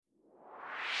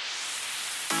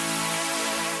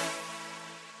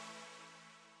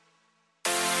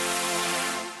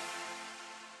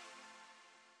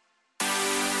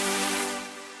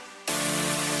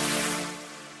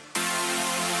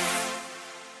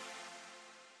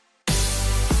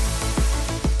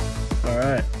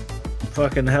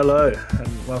Fucking hello,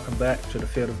 and welcome back to the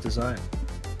Field of Design.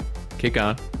 Kick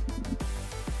on.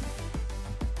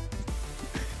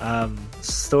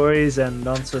 Stories and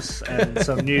nonsense and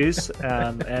some news,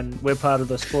 and we're part of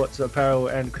the sports, apparel,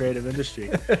 and creative industry.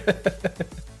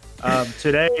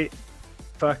 Today,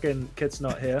 fucking Kit's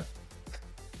not here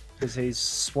because he's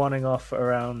swanning off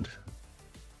around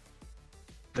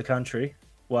the country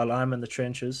while I'm in the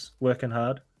trenches working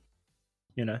hard,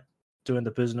 you know, doing the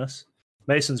business.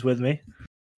 Mason's with me.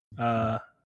 Hello.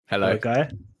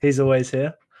 Guy. He's always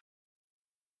here.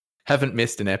 Haven't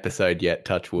missed an episode yet,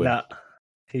 touch wood. Nah,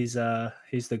 he's the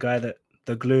guy the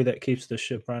glue that keeps the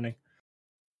ship running.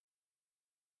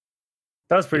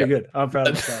 That was pretty good. I'm proud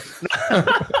of myself.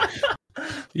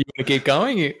 You want to keep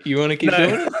going? You want to keep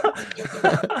doing it?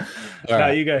 All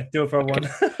right, you go. Do it from one.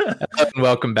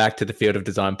 Welcome back to the Field of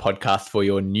Design podcast for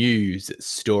your news,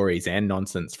 stories, and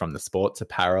nonsense from the sports,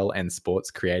 apparel, and sports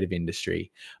creative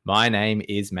industry. My name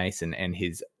is Mason, and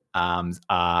his arms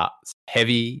are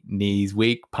heavy, knees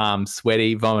weak, palms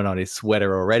sweaty, vomit on his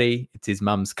sweater already. It's his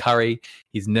mum's curry.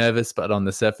 He's nervous, but on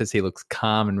the surface, he looks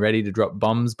calm and ready to drop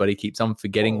bombs, but he keeps on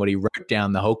forgetting what he wrote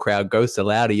down. The whole crowd goes so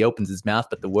loud, he opens his mouth,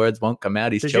 but the words won't come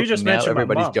out. He's choking now.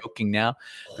 Everybody's joking now.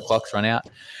 The clock's run out.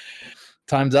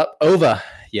 Time's up. Over.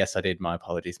 Yes, I did. My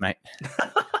apologies, mate.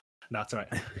 No, it's all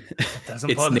right. It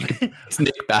doesn't bother me. It's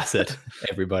Nick Bassett,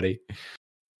 everybody.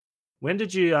 When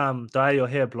did you dye your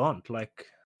hair blonde? Like,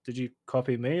 did you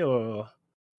copy me, or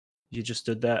you just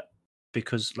did that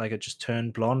because like it just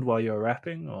turned blonde while you were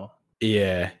rapping? Or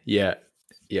Yeah.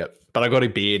 But I got a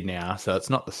beard now, so it's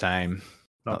not the same.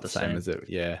 Not the same as it.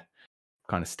 Yeah,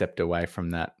 kind of stepped away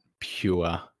from that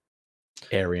pure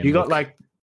Aryan. You got look. like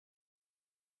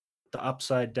the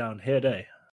upside down hair day.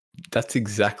 That's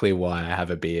exactly why I have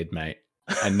a beard, mate.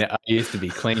 And I used to be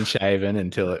clean shaven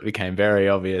until it became very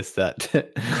obvious that there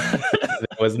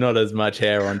was not as much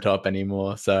hair on top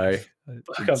anymore. So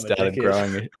I started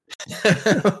growing it.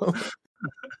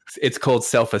 It's called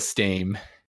self-esteem.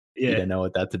 Yeah. You don't know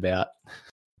what that's about.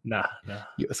 Nah.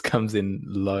 Yours comes in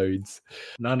loads.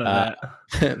 None of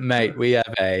that. Mate, we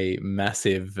have a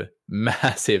massive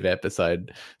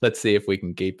episode. Let's see if we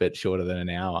can keep it shorter than an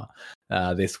hour.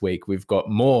 This week, we've got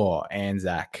more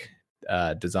Anzac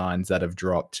designs that have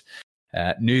dropped.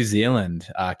 New Zealand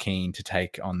are keen to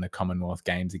take on the Commonwealth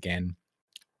Games again.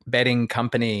 Betting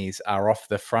companies are off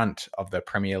the front of the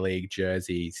Premier League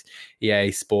jerseys.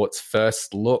 EA Sports'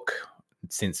 first look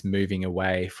since moving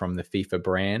away from the FIFA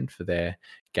brand for their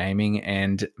gaming,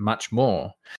 and much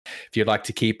more. If you'd like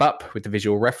to keep up with the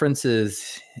visual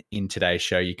references in today's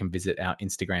show, you can visit our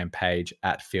Instagram page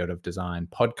at Field of Design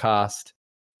Podcast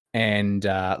and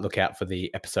look out for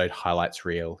the episode highlights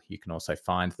reel. You can also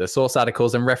find the source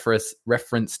articles and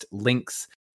referenced links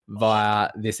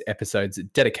via this episode's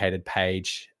dedicated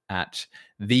page at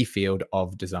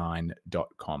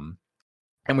thefieldofdesign.com.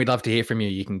 And we'd love to hear from you.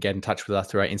 You can get in touch with us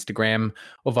through our Instagram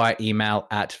or via email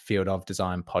at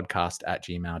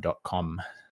fieldofdesignpodcast@gmail.com.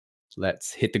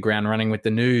 Let's hit the ground running with the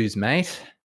news, mate.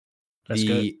 Let's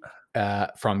go.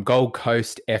 From Gold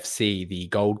Coast FC, the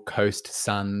Gold Coast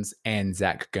Suns and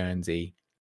Zach Guernsey.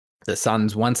 The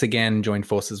Suns once again joined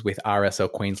forces with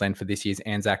RSL Queensland for this year's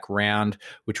Anzac round,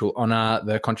 which will honour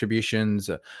the contributions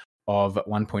of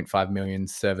 1.5 million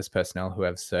service personnel who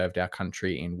have served our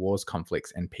country in wars,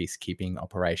 conflicts, and peacekeeping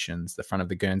operations. The front of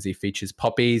the Guernsey features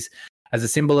poppies as a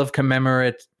symbol of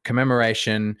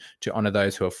commemoration to honour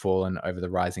those who have fallen over the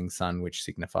rising sun, which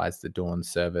signifies the dawn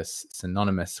service,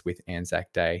 synonymous with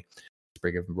Anzac Day. A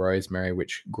sprig of rosemary,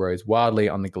 which grows wildly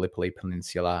on the Gallipoli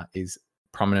Peninsula, is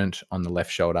prominent on the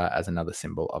left shoulder as another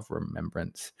symbol of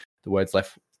remembrance. The words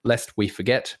 "lest we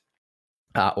forget"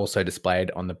 are also displayed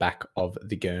on the back of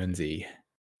the Guernsey.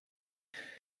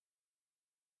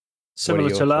 Similar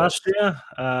to last year,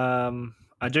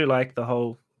 I do like the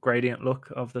whole gradient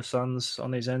look of the Suns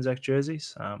on these Anzac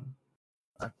jerseys. I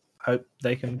hope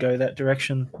they can go that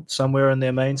direction somewhere in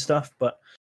their main stuff, but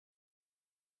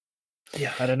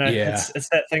yeah, I don't know. Yeah. It's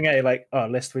that thing, like,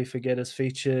 lest we forget is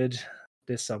featured.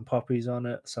 There's some poppies on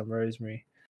it, some rosemary.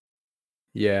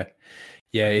 Yeah,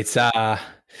 it's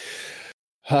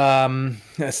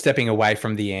stepping away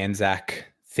from the Anzac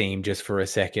theme just for a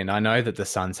second. I know that the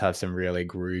Suns have some really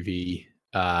groovy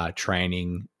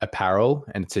training apparel,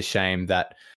 and it's a shame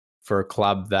that for a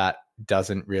club that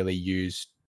doesn't really use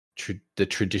the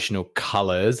traditional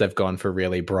colors, they've gone for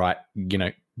really bright,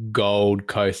 Gold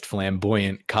Coast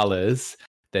flamboyant colors.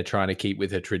 They're trying to keep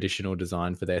with a traditional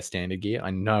design for their standard gear. I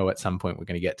know at some point we're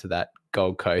going to get to that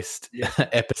Gold Coast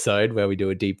episode where we do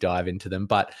a deep dive into them,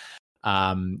 but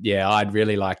I'd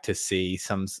really like to see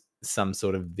some some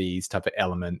sort of these type of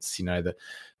elements,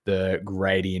 the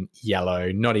gradient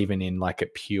yellow, not even in like a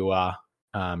pure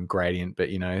gradient, but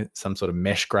some sort of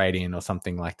mesh gradient or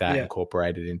something like that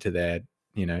incorporated into their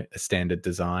a standard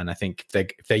design. I think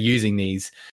if they're using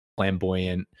these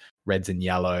flamboyant reds and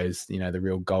yellows, the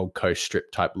real Gold Coast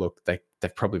strip type look,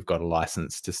 they've probably got a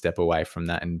license to step away from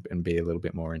that and be a little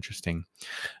bit more interesting.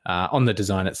 On the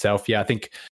design itself, I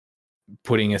think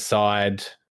putting aside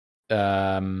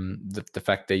the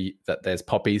fact that there's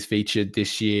poppies featured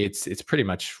this year, it's pretty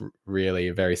much really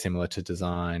very similar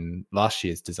to last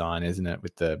year's design, isn't it?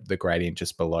 With the gradient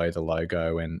just below the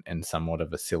logo and somewhat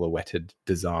of a silhouetted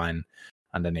design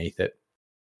underneath it.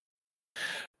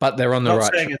 But they're on the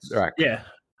right track. Yeah,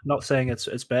 not saying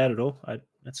it's bad at all.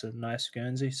 It's a nice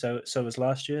Guernsey. So was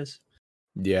last year's.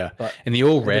 Yeah, and the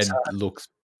all red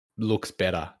looks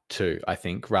better too, I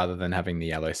think, rather than having the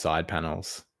yellow side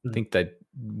panels. I think that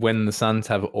when the Suns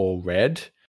have all red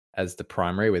as the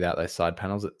primary without those side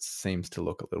panels, it seems to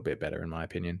look a little bit better, in my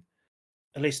opinion.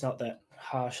 At least not that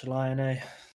harsh line, eh?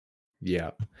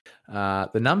 Yeah.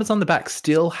 The numbers on the back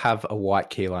still have a white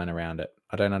key line around it.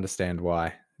 I don't understand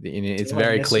why. It's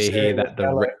very clear here that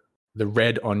the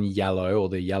red on yellow or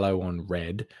the yellow on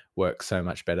red works so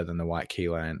much better than the white key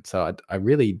line. So I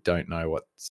really don't know what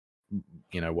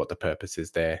the purpose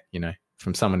is there.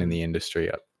 From someone in the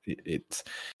industry,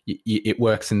 it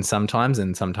works in sometimes,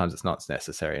 and sometimes it's not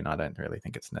necessary, and I don't really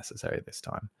think it's necessary this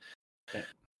time. Yeah.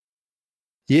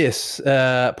 Yes,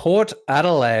 Port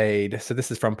Adelaide. So this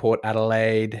is from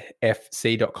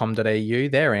portadelaidefc.com.au.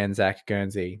 They're Anzac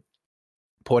Guernsey.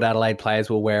 Port Adelaide players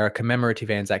will wear a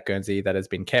commemorative Anzac Guernsey that has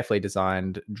been carefully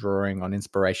designed, drawing on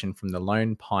inspiration from the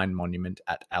Lone Pine Monument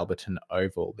at Alberton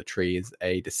Oval. The tree is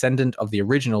a descendant of the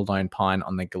original Lone Pine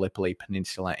on the Gallipoli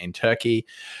Peninsula in Turkey,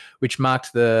 which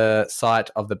marked the site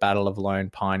of the Battle of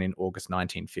Lone Pine in August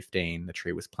 1915. The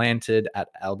tree was planted at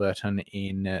Alberton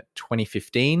in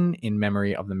 2015 in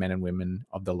memory of the men and women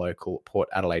of the local Port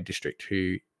Adelaide district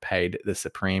who paid the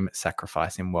supreme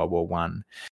sacrifice in World War I.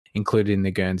 Included in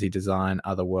the Guernsey design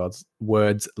are the words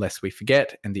lest we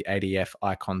forget and the ADF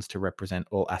icons to represent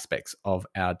all aspects of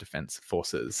our defence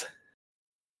forces.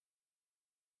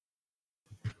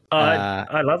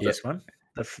 I love this one.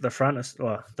 The front is,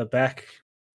 the back,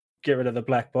 get rid of the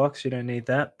black box. You don't need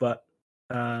that. But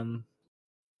I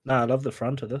love the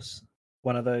front of this.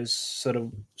 One of those sort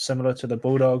of similar to the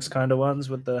Bulldogs kind of ones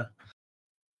with the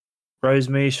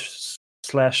rosemead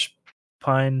 /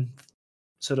 pine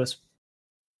sort of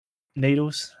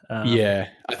needles. I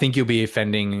think you'll be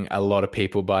offending a lot of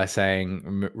people by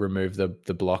saying remove the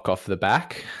block off the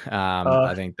back.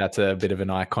 I think that's a bit of an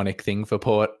iconic thing for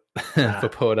Port for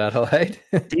Port Adelaide.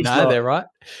 They're right.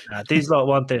 These lot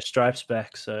want their stripes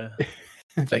back, so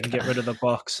they can get rid of the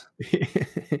box.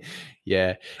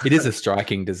 Yeah, it is a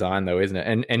striking design though, isn't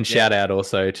it? And shout out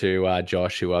also to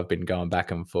Josh, who I've been going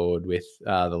back and forward with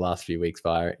the last few weeks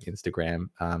via Instagram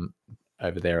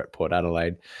over there at Port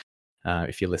Adelaide.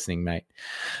 If you're listening, mate.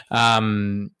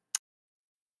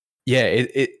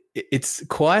 It's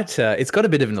quite. It's got a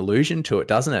bit of an illusion to it,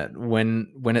 doesn't it?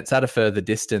 When it's at a further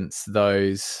distance,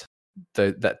 that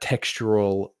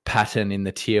textural pattern in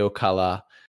the teal color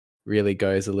really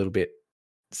goes a little bit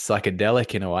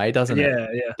psychedelic in a way, doesn't it?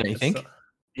 Yeah. Don't you think?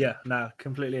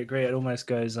 Completely agree. It almost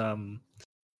goes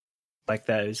like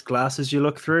those glasses you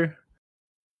look through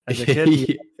as a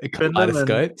kid.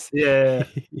 Kaleidoscopes.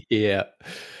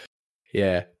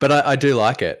 Yeah, but I do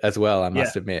like it as well, I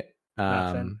must admit.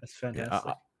 It's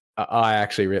fantastic. I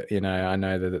actually, I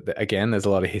know that again, there's a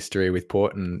lot of history with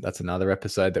Port, and that's another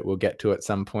episode that we'll get to at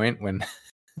some point when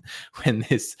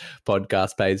this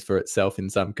podcast pays for itself in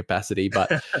some capacity. But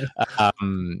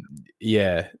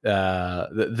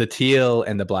the teal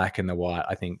and the black and the white,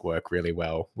 I think, work really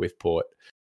well with Port.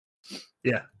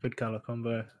 Yeah, good color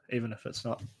combo, even if it's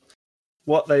not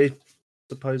what they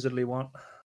supposedly want.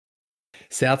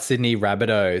 South Sydney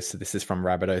Rabbitohs. So this is from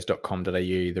rabbitohs.com.au.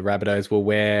 The Rabbitohs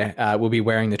will be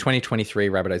wearing the 2023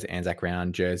 Rabbitohs Anzac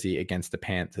Round jersey against the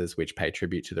Panthers, which pay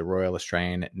tribute to the Royal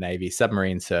Australian Navy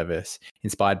Submarine Service.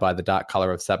 Inspired by the dark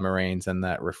colour of submarines and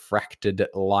the refracted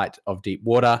light of deep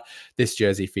water, this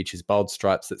jersey features bold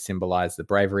stripes that symbolise the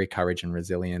bravery, courage and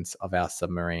resilience of our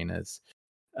submariners.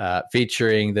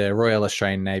 Featuring the Royal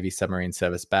Australian Navy Submarine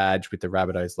Service badge with the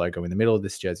Rabbitohs logo in the middle,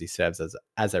 this jersey serves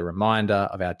as a reminder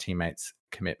of our teammates'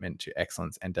 commitment to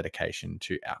excellence and dedication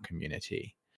to our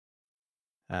community.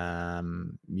 It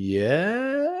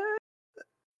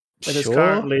is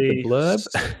currently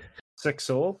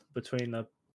 6-6 between the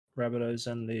Rabbitohs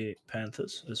and the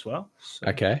Panthers as well. So,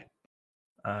 okay.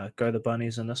 Go the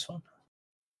Bunnies in this one.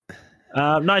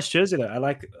 Nice jersey though. I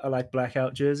like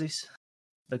blackout jerseys.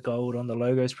 the gold on the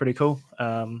logo is pretty cool.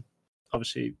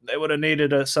 Obviously, they would have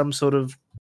needed some sort of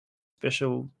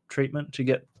special treatment to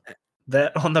get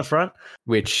that on the front.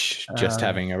 Which just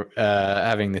having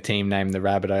the team name the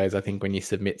Rabbitohs, I think when you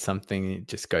submit something, it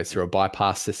just goes through a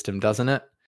bypass system, doesn't it?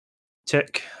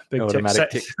 Tick, big Automatic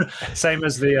tick. Same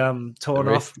as the torn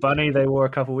off bunny they wore a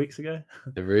couple weeks ago.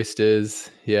 The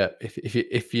Roosters, yeah.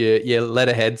 If your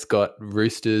letterhead's got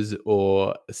Roosters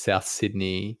or South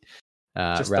Sydney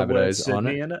Rabbitohs on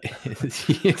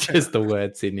it, just the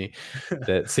word Sydney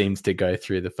that seems to go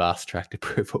through the fast track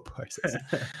approval process.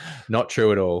 Not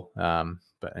true at all.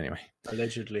 But anyway,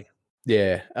 allegedly.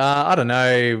 Yeah, I don't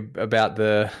know about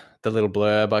the little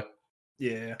blurb.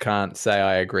 Yeah, can't say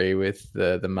I agree with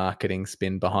the marketing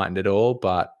spin behind it all,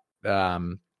 but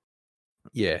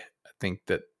yeah, I think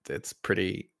that it's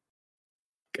pretty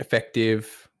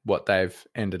effective what they've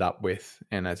ended up with,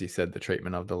 and as you said, the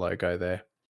treatment of the logo there.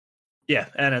 Yeah,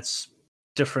 and it's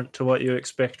different to what you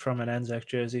expect from an Anzac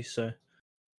jersey, so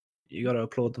you got to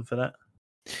applaud them for that.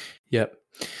 Yep.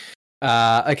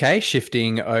 Okay,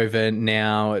 shifting over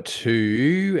now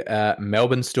to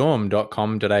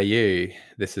melbournestorm.com.au.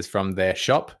 This is from their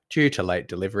shop. Due to late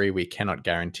delivery, we cannot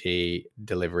guarantee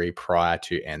delivery prior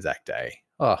to Anzac Day.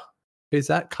 Oh, who's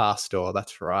that? Castor,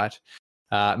 that's right.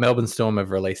 Melbourne Storm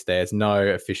have released theirs. No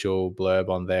official blurb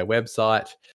on their website.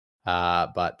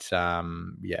 But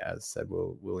yeah, as I said,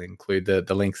 we'll include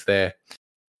the links there.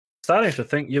 Starting to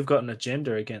think you've got an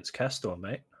agenda against Castor,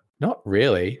 mate. Not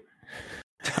really.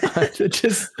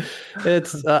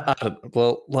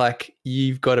 Well, like,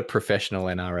 you've got a professional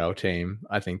NRL team.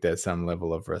 I think there's some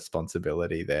level of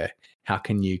responsibility there. How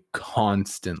can you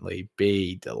constantly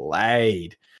be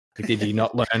delayed? Like, did you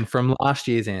not learn from last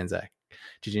year's Anzac?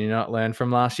 Did you not learn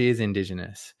from last year's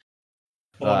Indigenous?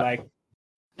 Or like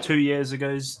 2 years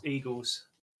ago's Eagles?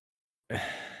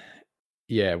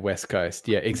 Yeah, West Coast.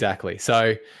 Yeah, exactly.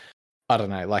 So I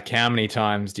don't know. Like, how many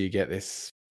times do you get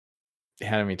this?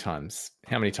 How many times?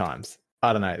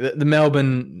 I don't know. The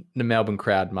Melbourne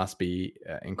crowd must be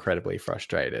incredibly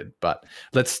frustrated. But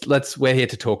we're here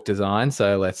to talk design,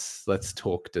 so let's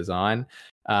talk design.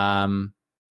 Yeah,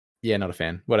 not a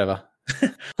fan. Whatever.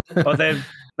 Well, they've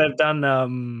done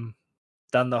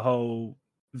the whole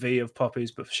V of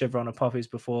poppies, but chevron of poppies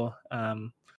before a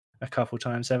couple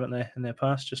times, haven't they, in their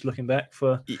past? Just looking back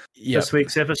for this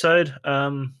week's episode.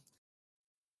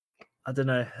 I don't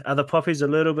know. Are the poppies a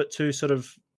little bit too sort of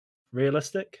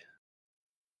realistic?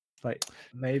 Like,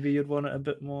 maybe you'd want it a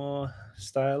bit more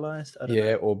stylized. I don't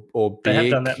know. Or big. They have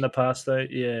done that in the past, though.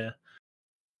 Yeah.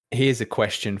 Here's a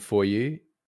question for you.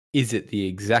 Is it the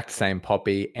exact same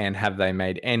poppy, and have they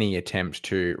made any attempt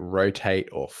to rotate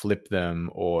or flip them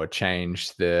or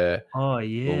change the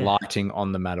lighting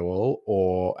on the mat wall,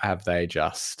 or have they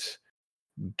just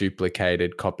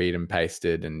duplicated, copied and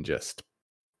pasted and just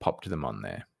popped them on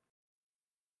there?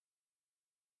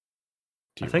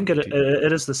 I think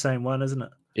it is the same one, isn't it?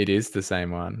 It is the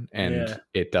same one, and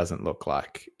it doesn't look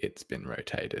like it's been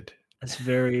rotated. It's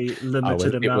very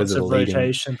limited amounts of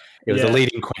rotation. It was a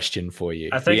leading question for you.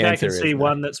 I think I can see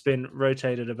one that's been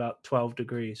rotated about 12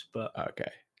 degrees, but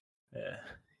okay.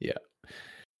 Yeah.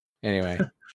 Anyway,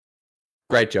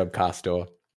 great job, Castor. All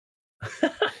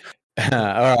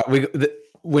right,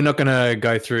 we're not going to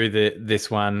go through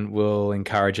this one. We'll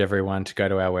encourage everyone to go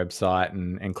to our website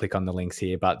and click on the links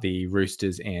here. But the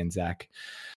Roosters Anzac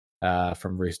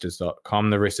from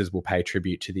roosters.com. The Roosters will pay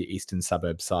tribute to the eastern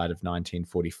suburb side of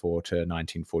 1944 to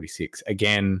 1946.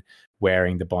 Again,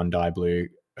 wearing the Bondi blue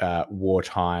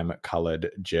wartime coloured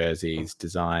jerseys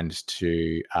designed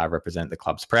to represent the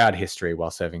club's proud history while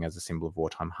serving as a symbol of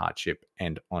wartime hardship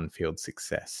and on-field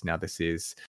success. Now, this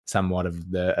is somewhat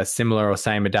of a similar or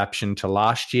same adaptation to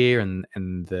last year, and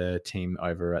the team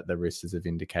over at the Roosters have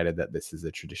indicated that this is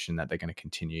a tradition that they're going to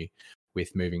continue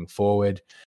with moving forward.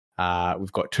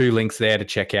 We've got 2 links there to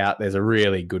check out. There's a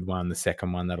really good one, the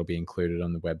second one that'll be included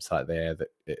on the website there, that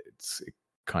it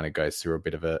kind of goes through a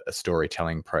bit of a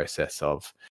storytelling process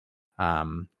of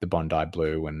the Bondi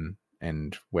Blue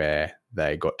and where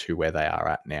they got to where they are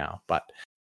at now. But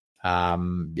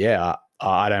yeah,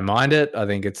 I don't mind it. I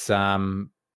think it's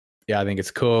I think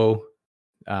it's cool.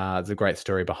 There's a great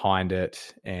story behind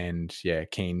it, and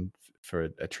keen for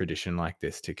a tradition like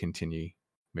this to continue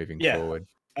moving forward.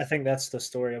 I think that's the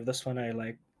story of this one.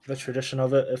 Like the tradition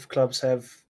of it. If clubs have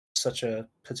such a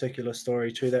particular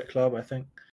story to that club, I think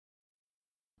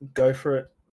go for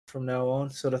it from now on,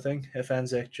 sort of thing. If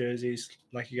Anzac jerseys,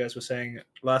 like you guys were saying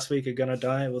last week, are gonna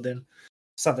die, well then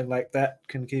something like that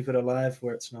can keep it alive,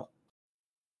 where it's not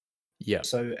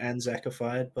so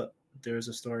Anzacified, but there is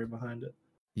a story behind it.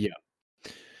 Yeah.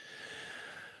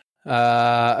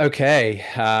 Okay.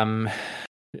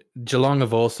 Geelong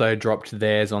have also dropped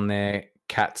theirs on their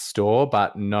cat store,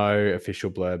 but no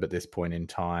official blurb at this point in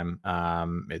time.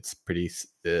 It's pretty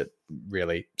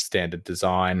really standard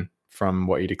design from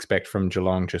what you'd expect from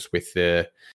Geelong, just with the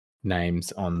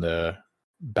names on the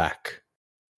back.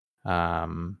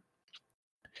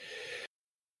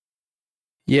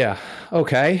 Yeah.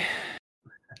 Okay.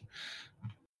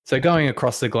 So going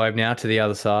across the globe now to the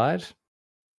other side.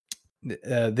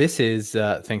 This is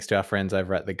thanks to our friends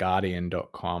over at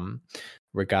theguardian.com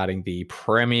regarding the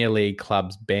Premier League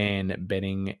clubs ban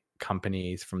betting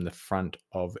companies from the front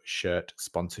of shirt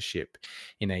sponsorship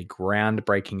in a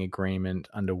groundbreaking agreement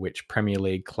under which Premier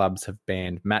League clubs have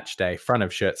banned matchday front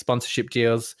of shirt sponsorship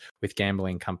deals with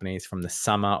gambling companies from the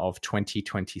summer of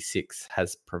 2026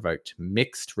 has provoked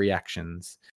mixed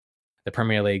reactions. The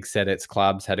Premier League said its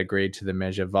clubs had agreed to the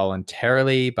measure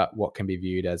voluntarily, but what can be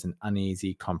viewed as an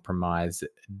uneasy compromise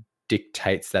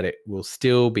dictates that it will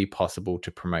still be possible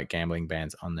to promote gambling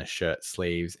bans on the shirt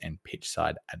sleeves and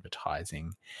pitchside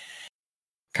advertising.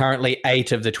 Currently,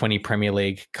 8 of the 20 Premier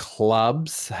League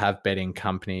clubs have betting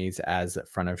companies as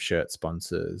front of shirt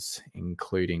sponsors,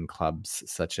 including clubs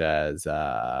such as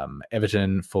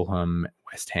Everton, Fulham,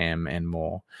 West Ham, and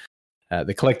more.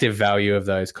 The collective value of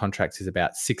those contracts is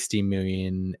about 60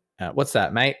 million. What's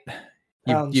that, mate?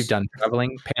 You've done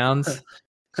traveling. Pounds.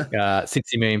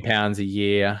 60 million pounds a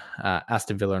year.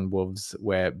 Aston Villa and Wolves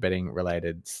wear betting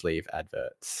related sleeve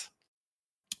adverts.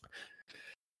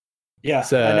 Yeah,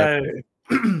 so,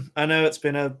 I know it's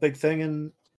been a big thing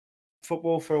in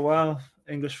football for a while,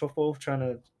 English football,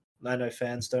 I know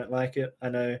fans don't like it. I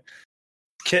know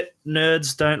kit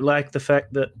nerds don't like the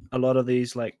fact that a lot of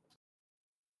these like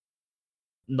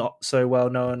not so well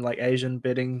known like Asian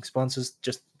betting sponsors,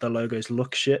 just the logos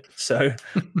look shit. So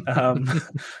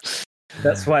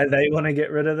that's why they want to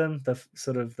get rid of them, the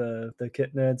sort of the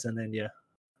kit nerds. And then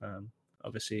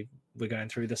obviously we're going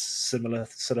through this similar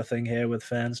sort of thing here with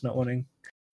fans not wanting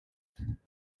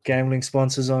gambling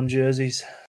sponsors on jerseys.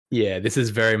 Yeah, this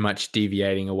is very much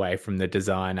deviating away from the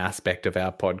design aspect of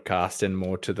our podcast and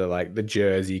more to the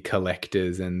jersey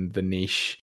collectors and the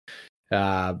niche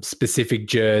specific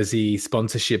jersey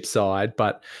sponsorship side.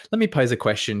 But let me pose a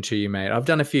question to you, mate. I've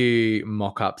done a few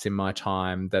mock-ups in my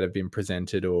time that have been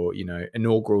presented, or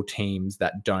inaugural teams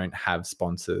that don't have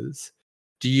sponsors.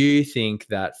 Do you think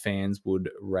that fans would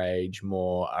rage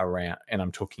more around, and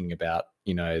I'm talking about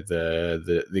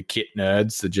the kit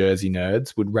nerds, the jersey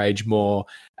nerds, would rage more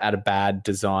at a bad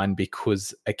design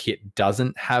because a kit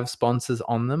doesn't have sponsors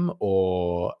on them,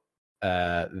 or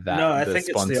I think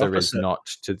the sponsor is not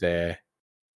to their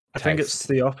I think it's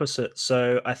the opposite.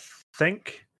 So I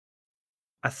think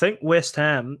West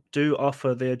Ham do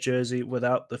offer their jersey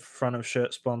without the front of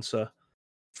shirt sponsor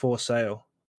for sale.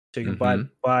 So you can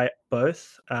buy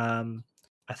both. I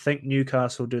think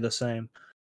Newcastle do the same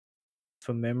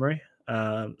from memory.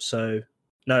 So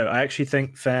no, I actually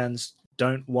think fans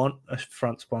don't want a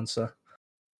front sponsor.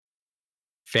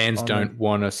 Fans don't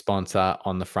want a sponsor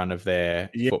on the front of their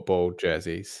football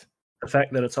jerseys. The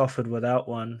fact that it's offered without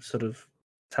one sort of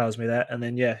tells me that. And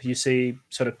then you see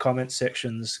sort of comment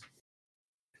sections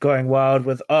going wild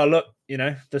with, oh look,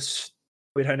 this,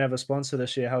 we don't have a sponsor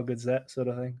this year, how good's that, sort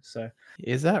of thing. So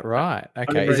is that right?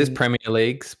 Okay. Is this Premier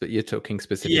Leagues, but you're talking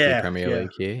specifically Premier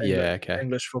League here? Okay.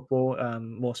 English football,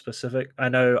 more specific. I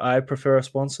know I prefer a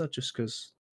sponsor just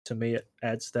because to me it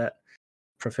adds that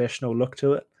professional look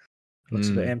to it. Looks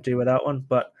a bit empty without one,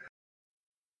 but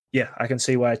I can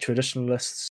see why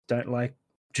traditionalists don't like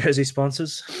jersey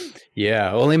sponsors.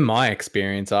 Yeah, well, in my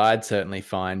experience, I'd certainly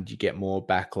find you get more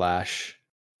backlash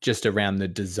just around the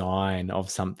design of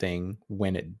something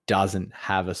when it doesn't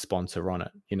have a sponsor on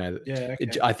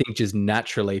it. I think just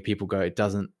naturally people go, it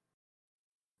doesn't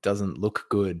look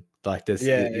good. Like there's,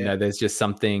 there's just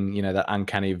something, that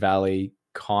uncanny valley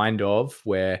kind of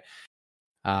where,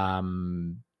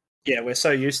 we're so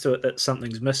used to it that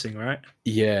something's missing, right?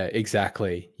 Yeah,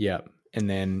 exactly. Yeah. And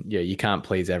then, you can't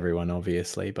please everyone,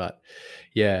 obviously, but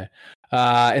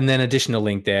and then additional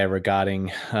link there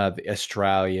regarding the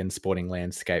Australian sporting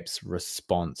landscape's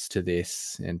response to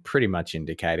this, and pretty much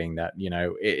indicating that,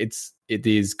 it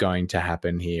is going to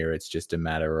happen here. It's just a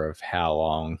matter of how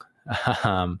long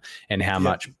and how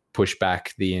much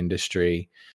pushback the industry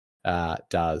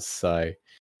does. So,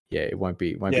 it won't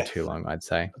be too long, I'd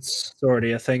say. It's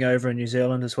already a thing over in New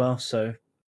Zealand as well, so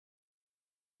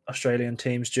Australian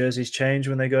teams' jerseys change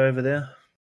when they go over there.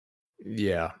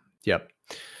 Yeah. Yep.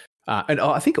 And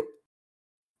I think,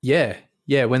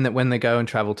 when they go and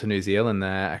travel to New Zealand, they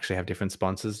actually have different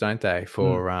sponsors, don't they?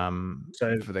 For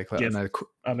their club.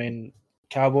 I mean,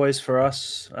 Cowboys for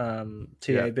us,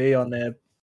 TAB on their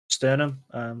sternum.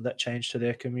 That changed to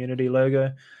their community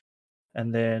logo.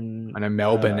 And then I know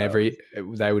Melbourne,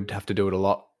 they would have to do it a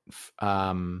lot.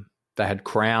 They had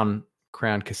Crown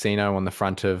Casino on the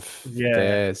front of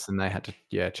theirs, and they had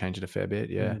to change it a fair bit.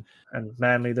 Yeah, and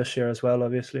Manly this year as well,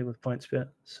 obviously with PointsBet.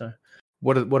 So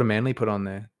what do Manly put on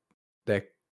there? Their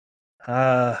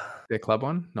club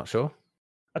one? Not sure.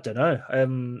 I don't know.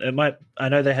 It might. I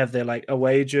know they have their like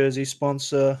away jersey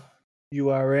sponsor,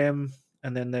 URM,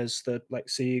 and then there's the like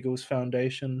Sea Eagles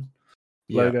Foundation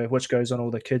logo, which goes on all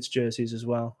the kids' jerseys as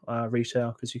well,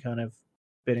 retail, because you can't have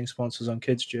betting sponsors on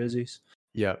kids' jerseys.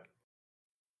 Yep.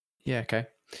 Yeah. Okay.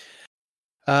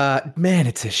 Man,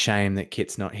 it's a shame that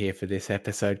Kit's not here for this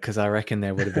episode, because I reckon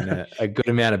there would have been a good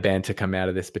amount of banter come out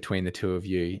of this between the two of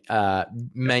you.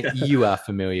 Mate, you are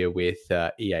familiar with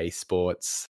EA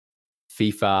Sports,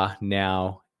 FIFA,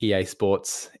 now EA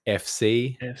Sports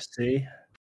FC. Yes.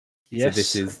 So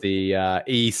this is the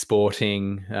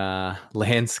e-sporting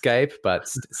landscape, but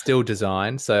still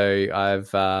designed. So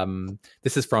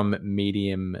this is from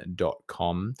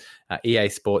medium.com. EA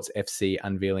Sports FC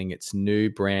unveiling its new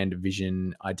brand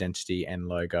vision, identity, and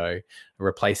logo,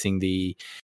 replacing the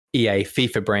EA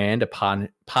FIFA brand, a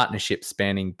partnership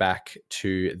spanning back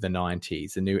to the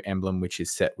 90s. The new emblem, which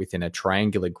is set within a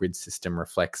triangular grid system,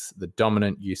 reflects the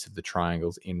dominant use of the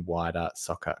triangles in wider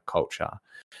soccer culture.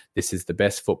 This is the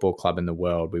best football club in the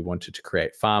world. We wanted to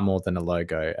create far more than a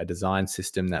logo, a design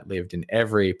system that lived in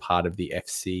every part of the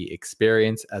FC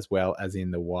experience, as well as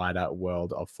in the wider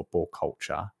world of football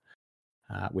culture.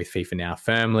 With FIFA now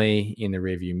firmly in the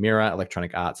rearview mirror,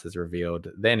 Electronic Arts has revealed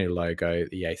their new logo,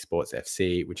 the EA Sports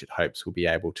FC, which it hopes will be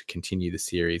able to continue the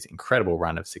series' incredible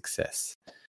run of success.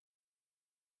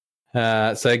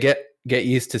 So get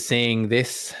used to seeing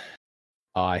this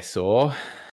eyesore.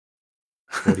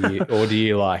 Or do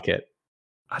you like it?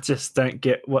 I just don't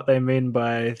get what they mean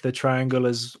by the triangle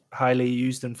is highly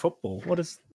used in football.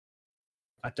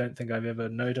 I don't think I've ever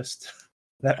noticed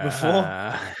that before.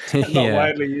 Not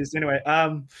widely used anyway.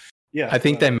 I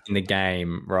think they mean the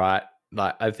game, right?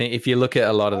 Like, I think if you look at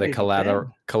a lot of the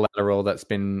collateral that's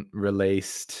been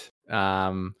released,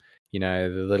 the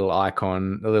little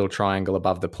icon, the little triangle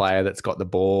above the player that's got the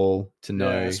ball to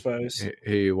know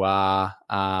who you are.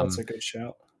 That's a good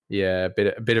shout. Yeah,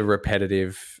 a bit of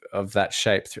repetitive of that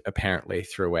shape apparently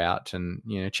throughout, and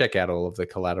check out all of the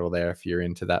collateral there if you're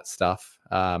into that stuff.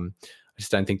 I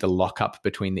just don't think the lockup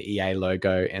between the EA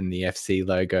logo and the FC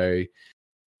logo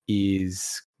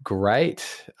is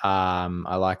great. I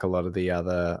like a lot of the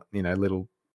other, little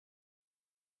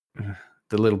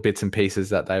bits and pieces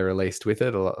that they released with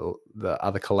it, or the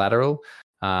other collateral.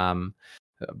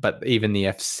 But even the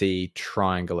FC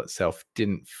triangle itself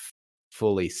didn't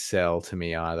fully sell to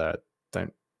me either.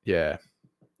 But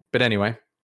anyway.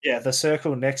 Yeah, the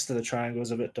circle next to the triangle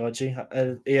is a bit dodgy.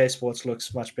 EA Sports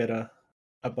looks much better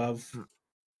above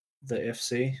the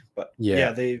FC, but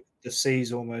the C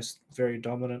is almost very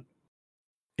dominant.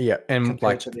 Yeah, and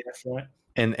compared to the F, right?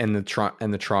 And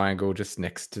the triangle just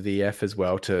next to the F as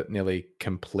well to nearly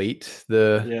complete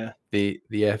the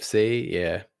FC.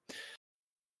 Yeah.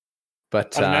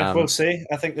 But I don't know, we'll see.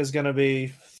 I think there's going to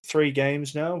be 3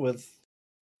 games now with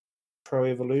Pro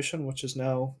Evolution, which is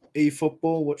now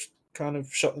eFootball, which kind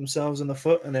of shot themselves in the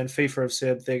foot, and then FIFA have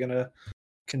said they're going to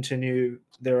continue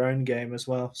their own game as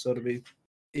well. So it'll be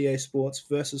EA Sports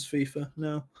versus FIFA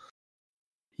now.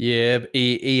 Yeah,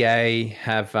 EA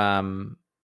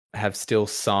have still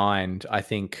signed, I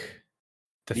think,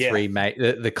 the three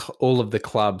all of the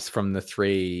clubs from the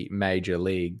 3 major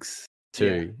leagues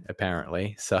too,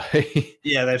 apparently. So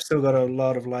yeah, they've still got a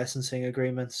lot of licensing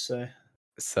agreements.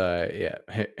 So yeah,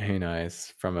 who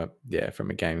knows from a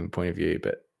gaming point of view,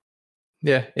 but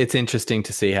yeah, it's interesting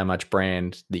to see how much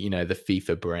brand the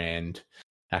FIFA brand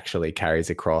actually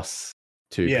carries across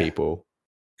to people,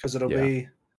 because it'll be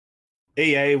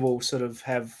EA will sort of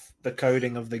have the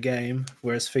coding of the game,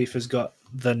 whereas FIFA's got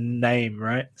the name,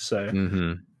 right? So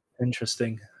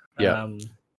interesting. Yeah.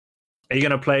 Are you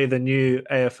going to play the new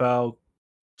AFL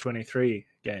 23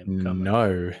 game?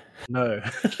 No.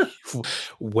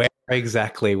 Where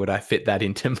exactly would I fit that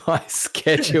into my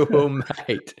schedule,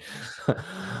 mate?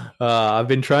 I've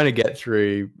been trying to get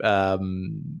through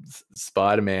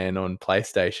Spider-Man on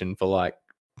PlayStation for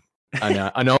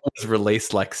I know it was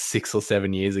released 6 or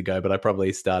 7 years ago, but I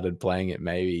probably started playing it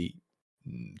maybe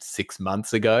 6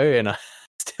 months ago, and I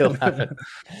still haven't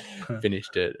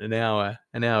finished it. An hour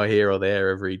here or there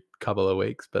every couple of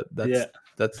weeks, but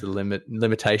that's the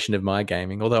limitation of my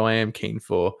gaming. Although I am keen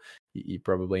for, you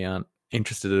probably aren't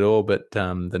interested at all, but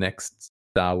the next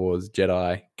Star Wars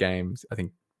Jedi games I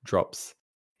think drops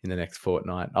in the next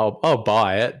fortnight. I'll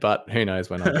buy it, but who knows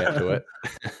when I'll get to it.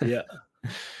 Yeah.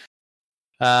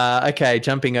 Okay,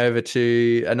 jumping over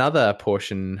to another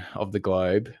portion of the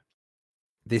globe.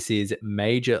 This is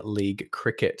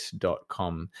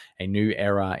MajorLeagueCricket.com. A new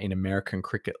era in American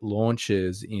cricket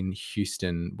launches in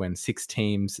Houston when 6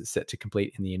 teams set to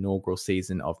compete in the inaugural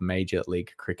season of Major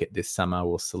League Cricket this summer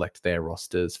will select their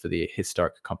rosters for the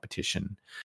historic competition.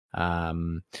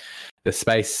 The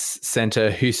Space Center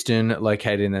Houston,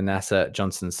 located in the NASA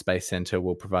Johnson Space Center,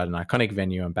 will provide an iconic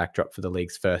venue and backdrop for the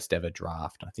league's first ever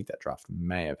draft. I think that draft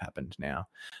may have happened now.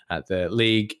 The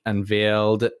league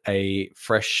unveiled a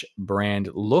fresh brand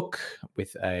look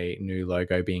with a new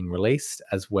logo being released,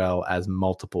 as well as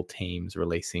multiple teams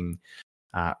releasing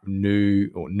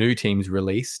new teams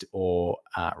released or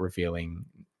revealing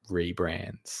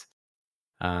rebrands.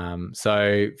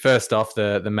 So first off,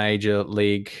 the Major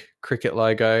League Cricket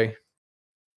logo,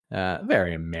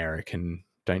 very American,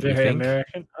 don't you think? Very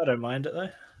American. I don't mind it though.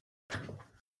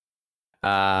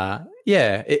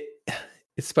 Yeah,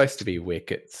 it's supposed to be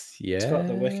wickets. Yeah, It's got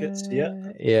the wickets.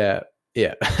 Yeah,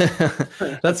 yeah.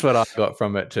 That's what I got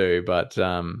from it too. But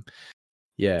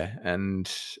yeah,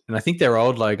 and I think their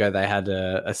old logo, they had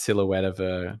a silhouette of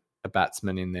a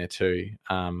batsman in there too,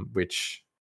 which.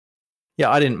 Yeah,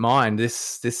 I didn't mind.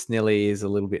 This nearly is a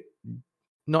little bit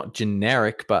not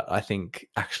generic, but I think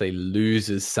actually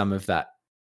loses some of that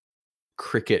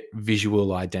cricket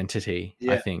visual identity.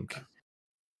 Yeah. I think.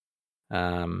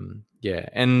 Yeah.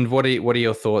 And what are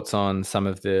your thoughts on some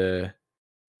of the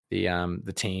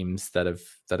teams that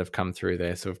have come through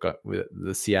there? So we've got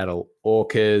the Seattle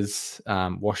Orcas,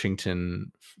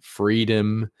 Washington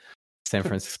Freedom, San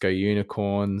Francisco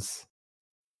Unicorns.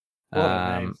 What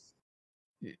a name.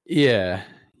 Yeah.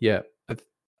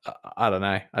 I don't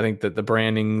know. I think that the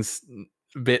branding's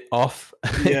a bit off.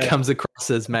 Yeah. It comes across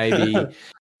as maybe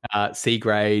C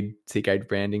grade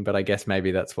branding, but I guess maybe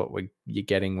that's what you're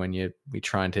getting when we're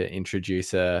trying to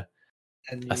introduce a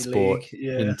sport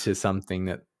into something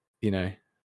that I know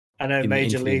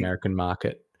Major into League the American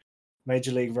market.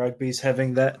 Major League Rugby's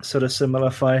having that sort of similar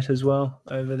fight as well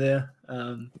over there.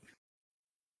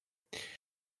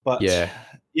 But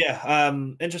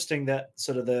interesting that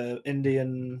sort of the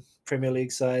Indian Premier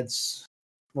League sides,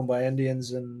 Mumbai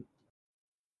Indians and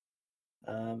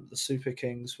the Super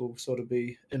Kings will sort of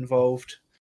be involved.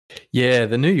 Yeah,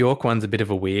 the New York one's a bit of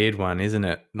a weird one, isn't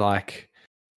it? Like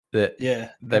that.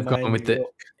 Yeah, they've gone with the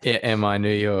MI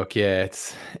New York. Yeah,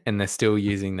 and they're still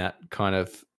using that kind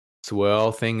of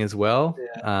swirl thing as well.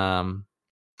 Yeah.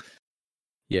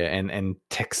 And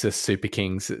Texas Super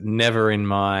Kings. Never in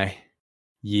my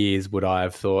years would I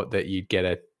have thought that you'd get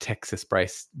a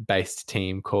Texas-based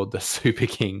team called the Super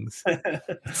Kings.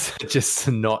 It's just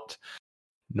not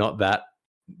that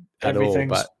at all.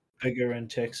 But bigger in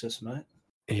Texas, mate.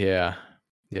 Yeah.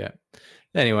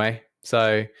 Anyway,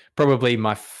 so probably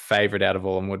my favorite out of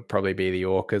all of them would probably be the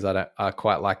Orcas. I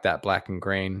quite like that black and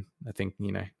green. I think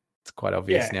it's quite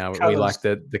obvious now. Colours. We like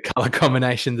the color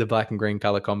combinations, the black and green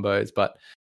color combos. But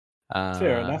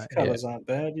fair enough, colors aren't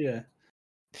bad. Yeah.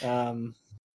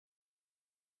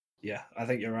 Yeah, I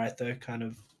think you're right though. Kind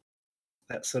of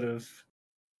that sort of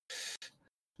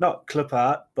not clip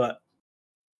art, but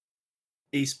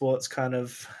esports kind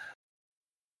of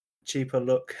cheaper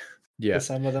look. Yeah, for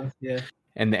some of them. Yeah,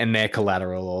 and their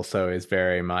collateral also is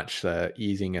very much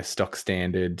using a stock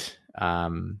standard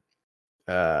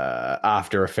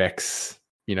After Effects,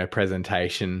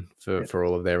 presentation for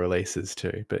all of their releases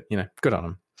too. But good on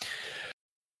them.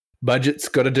 Budget's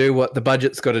got to do what the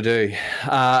budget's got to do.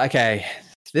 Okay.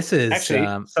 This is actually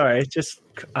sorry.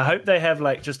 I hope they have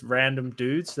just random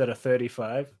dudes that are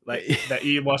 35, that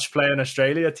you watched play in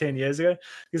Australia 10 years ago,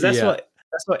 because that's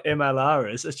what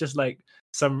MLR is. It's just a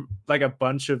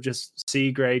bunch of just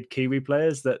C grade Kiwi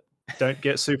players that don't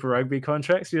get Super Rugby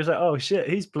contracts. You're just like, oh shit,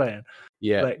 he's playing.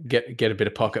 Yeah, get a bit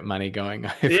of pocket money going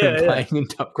over playing in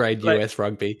top grade US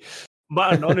rugby.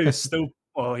 Matanunu's still.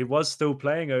 Well, he was still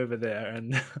playing over there,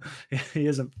 and he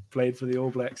hasn't played for the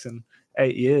All Blacks in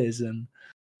 8 years, and.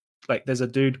 There's a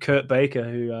dude, Kurt Baker,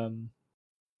 who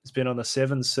has been on the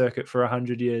Sevens circuit for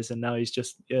 100 years, and now he's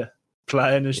just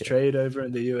playing his trade over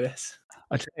in the US.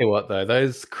 I tell you what, though,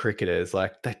 those cricketers,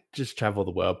 they just travel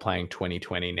the world playing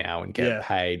 2020 now and get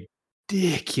paid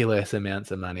ridiculous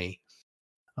amounts of money.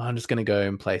 I'm just going to go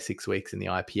and play 6 weeks in the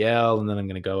IPL, and then I'm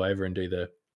going to go over and do the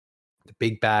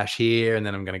Big Bash here, and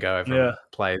then I'm going to go over and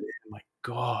play there. My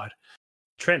God.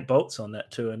 Trent Bolt's on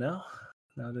that tour now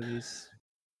that he's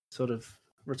sort of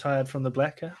retired from the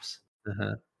Black Caps.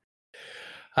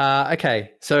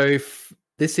 Okay, so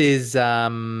this is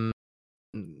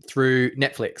through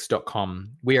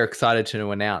Netflix.com. We are excited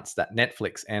to announce that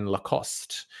Netflix and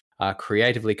Lacoste are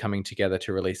creatively coming together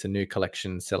to release a new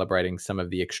collection celebrating some of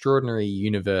the extraordinary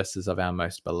universes of our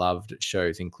most beloved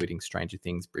shows, including Stranger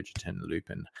Things, Bridgerton,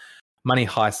 Lupin, Money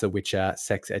Heist, The Witcher,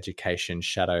 Sex Education,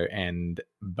 Shadow, and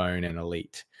Bone and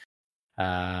Elite.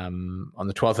 On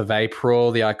the 12th of April,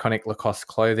 the iconic Lacoste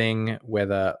clothing,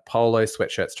 whether polo,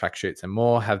 sweatshirts, tracksuits, and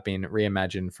more, have been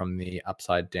reimagined from the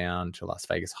Upside Down to Las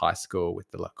Vegas High School, with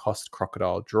the Lacoste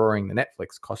crocodile drawing the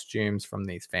Netflix costumes from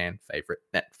these fan favorite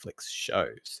Netflix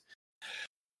shows.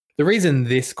 The reason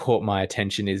this caught my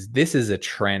attention is this is a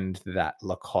trend that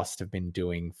Lacoste have been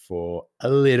doing for a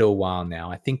little while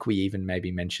now. I think we even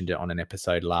maybe mentioned it on an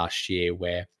episode last year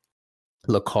where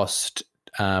Lacoste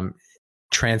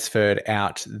transferred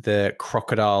out the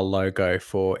crocodile logo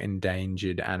for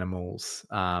endangered animals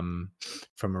from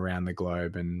around the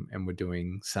globe, and we're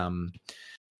doing some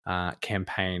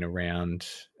campaign around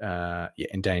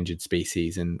endangered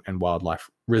species and wildlife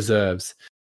reserves.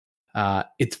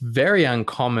 It's very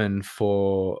uncommon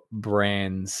for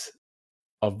brands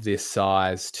of this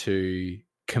size to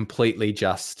completely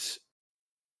just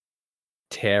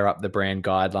tear up the brand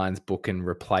guidelines book and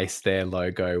replace their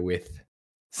logo with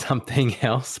something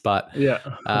else. But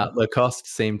Lacoste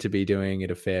seem to be doing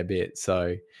it a fair bit.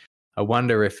 So I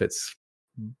wonder if it's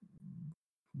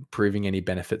proving any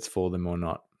benefits for them or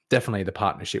not. Definitely the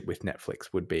partnership with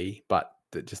Netflix would be, but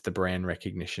just the brand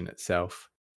recognition itself.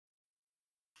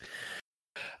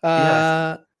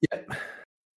 I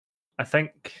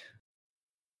think,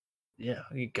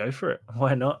 you go for it.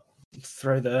 Why not?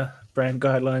 Throw the brand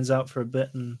guidelines out for a bit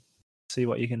and see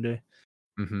what you can do.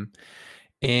 Mm-hmm.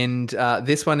 And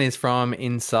this one is from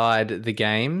Inside the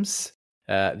Games.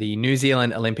 The New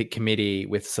Zealand Olympic Committee,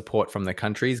 with support from the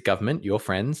country's government, your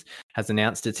friends, has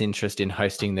announced its interest in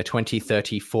hosting the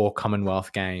 2034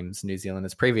 Commonwealth Games. New Zealand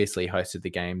has previously hosted the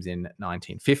Games in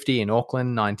 1950 in Auckland,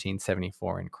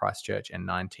 1974 in Christchurch, and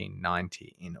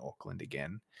 1990 in Auckland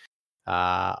again.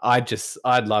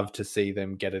 I'd love to see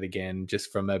them get it again,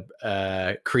 just from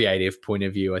a creative point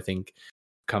of view. I think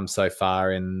come so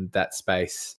far in that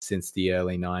space since the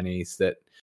early 90s that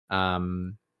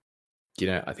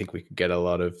I think we could get a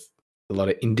lot of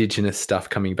indigenous stuff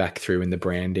coming back through in the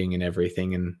branding and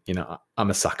everything. And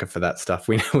I'm a sucker for that stuff.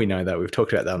 We know that. We've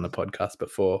talked about that on the podcast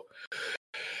before.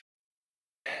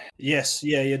 Yes,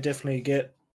 you definitely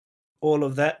get all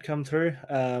of that come through.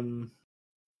 And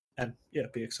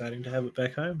it'd be exciting to have it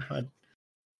back home. I'd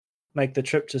make the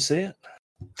trip to see it.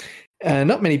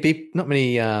 Not many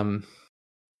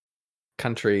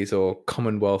countries or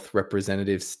Commonwealth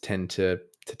representatives tend to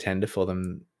tender for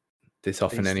them this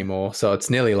often anymore. So it's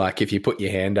nearly like if you put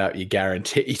your hand up, you're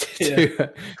guaranteed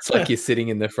to. It's like you're sitting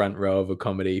in the front row of a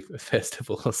comedy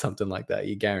festival or something like that.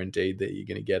 You're guaranteed that you're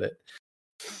going to get it.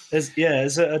 Is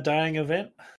it a dying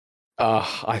event?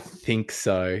 I think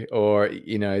so. Or,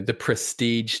 the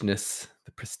prestigeness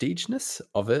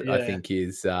of it, I think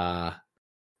is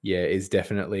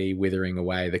definitely withering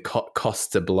away. The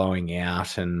costs are blowing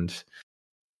out, and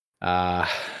I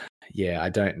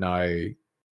don't know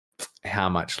how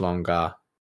much longer.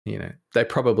 They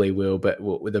probably will, but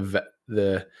with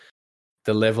the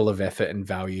level of effort and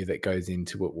value that goes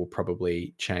into it will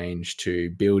probably change to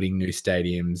building new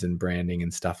stadiums and branding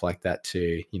and stuff like that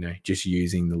to, just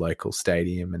using the local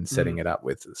stadium and setting it up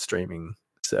with a streaming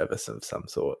service of some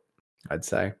sort, I'd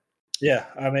say. Yeah,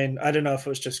 I mean, I don't know if it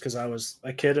was just because I was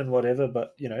a kid and whatever,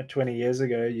 but, 20 years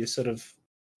ago, you sort of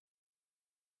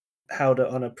held it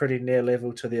on a pretty near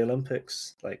level to the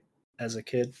Olympics, like, as a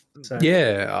kid. So,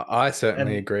 yeah, I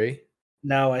certainly agree.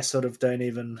 Now I sort of don't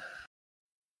even...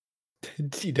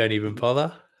 You don't even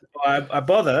bother? I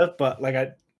bother, but, like,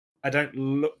 I don't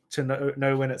look to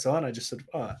know when it's on. I just sort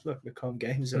of, look, the Com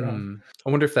Games are on.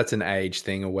 I wonder if that's an age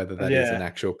thing or whether that is an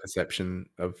actual perception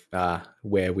of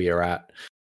where we are at.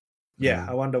 Yeah,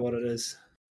 I wonder what it is.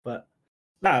 But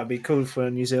no, it'd be cool for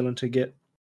New Zealand to get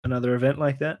another event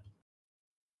like that.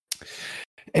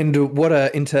 And what are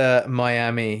Inter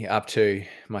Miami up to,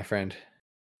 my friend?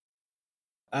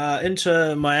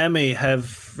 Inter Miami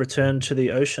have returned to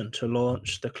the ocean to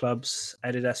launch the club's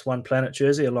Adidas One Planet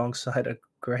jersey alongside a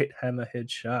great hammerhead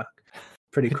shark.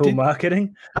 Pretty cool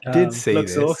marketing. I did see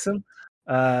looks this. Awesome.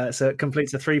 So it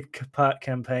completes a 3-part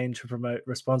campaign to promote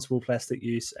responsible plastic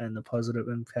use and the positive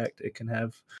impact it can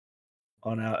have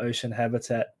on our ocean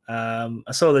habitat.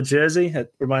 I saw the jersey.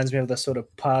 It reminds me of the sort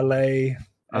of Parlay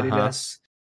Adidas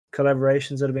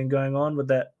collaborations that have been going on with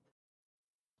that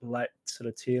light sort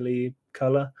of tealy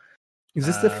color. Is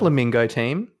this the Flamingo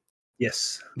team?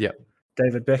 Yes. Yep.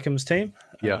 David Beckham's team.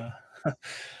 Yeah.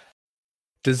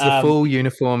 Does the full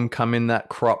uniform come in that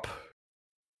crop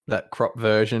that crop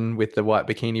version with the white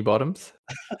bikini bottoms?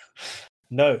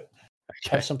 No,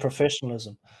 Okay. have some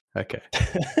professionalism. Okay.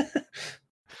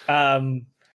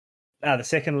 The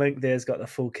second link there's got the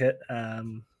full kit.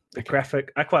 The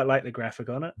graphic, I quite like the graphic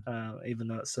on it, even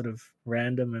though it's sort of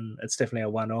random and it's definitely a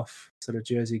one-off sort of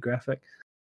jersey graphic.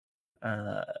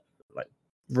 Like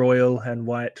royal and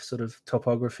white sort of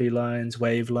topography lines,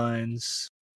 wave lines,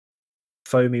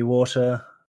 foamy water,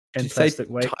 and Did you say plastic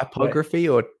weight. typography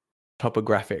or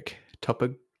topographic?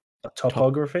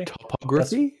 Topography.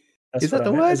 Topography? That's Is that what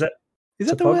the I meant. word? Is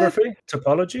that the word? topography?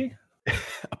 Topology?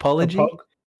 Apology?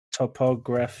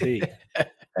 Topography.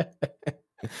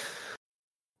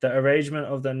 The arrangement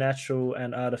of the natural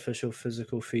and artificial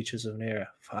physical features of an area.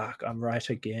 Fuck, I'm right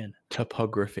again.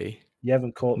 Topography. You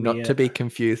haven't caught me Not yet. to be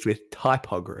confused with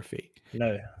typography.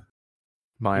 No.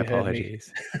 My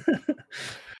apologies.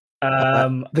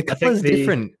 The color's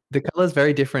different. The color's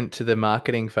very different to the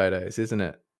marketing photos, isn't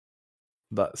it?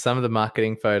 But some of the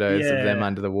marketing photos of them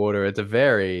under the water, it's a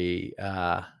very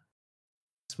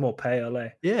it's more pale, eh?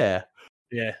 Yeah.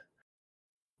 Yeah.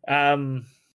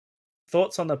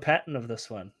 Thoughts on the pattern of this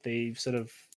one? The sort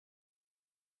of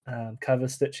cover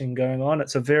stitching going on.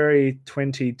 It's a very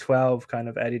 2012 kind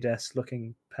of Adidas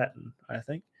looking pattern, I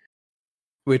think.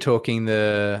 We're talking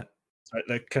the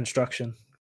construction.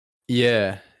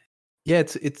 Yeah. Yeah,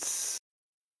 it's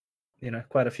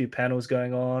quite a few panels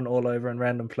going on all over in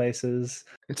random places.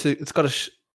 It's got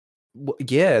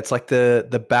it's like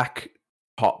the back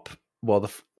top. Well,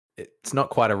 it's not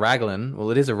quite a raglan.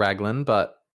 Well, it is a raglan,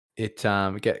 but it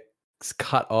gets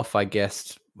cut off, I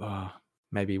guess.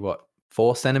 Maybe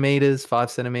 4 centimeters, 5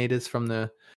 centimeters from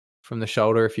the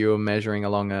shoulder if you were measuring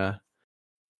along the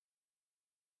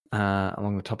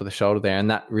top of the shoulder there,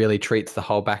 and that really treats the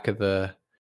whole back of the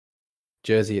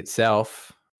jersey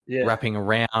itself. Yeah. Wrapping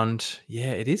around.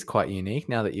 Yeah, it is quite unique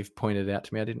now that you've pointed it out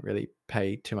to me. I didn't really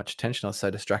pay too much attention. I was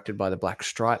so distracted by the black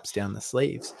stripes down the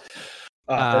sleeves.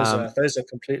 Those are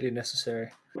completely necessary.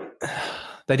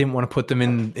 They didn't want to put them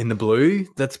in the blue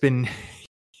that's been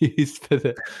used for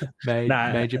the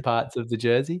major parts of the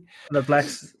jersey. The black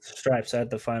stripes add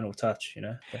the final touch,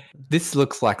 This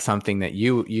looks like something that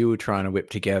you were trying to whip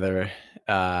together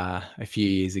a few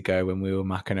years ago when we were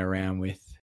mucking around with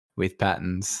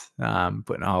patterns,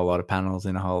 putting a whole lot of panels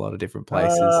in a whole lot of different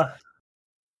places.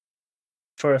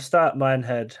 For a start, mine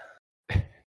had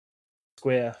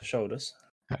square shoulders.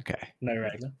 Okay. No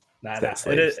raglan.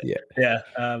 Sleeves,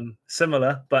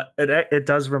 similar, but it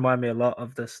does remind me a lot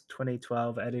of this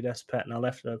 2012 Adidas pattern. I'll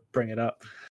have to bring it up.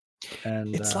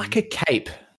 And it's like a cape.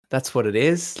 That's what it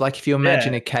is. Like if you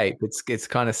imagine a cape, it's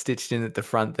kind of stitched in at the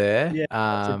front there. Yeah,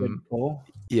 that's a good call.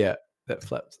 Yeah, that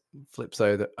flips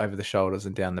over the shoulders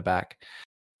and down the back.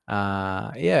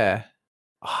 I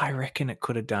reckon it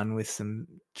could have done with some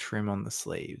trim on the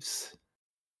sleeves,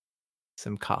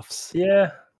 some cuffs.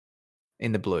 Yeah,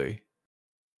 in the blue.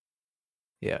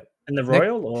 Yeah, in the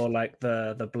royal or like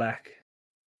the black.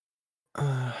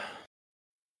 Yeah,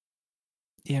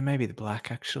 maybe the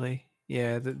black actually.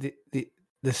 Yeah, the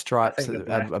stripes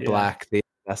are black. The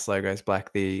S logo is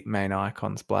black. The main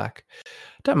icon's black.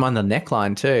 Don't mind the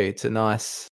neckline too. It's a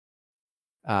nice.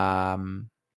 I'm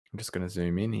just going to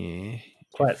zoom in here.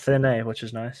 Quite thin, which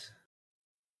is nice.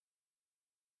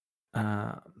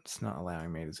 It's not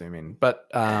allowing me to zoom in, but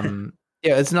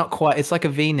yeah, it's not quite. It's like a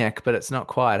V-neck, but it's not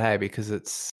quite. Hey, because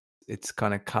it's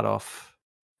kind of cut off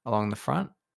along the front.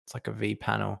 It's like a V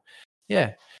panel.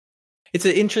 Yeah, it's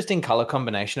an interesting color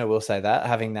combination. I will say that,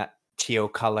 having that teal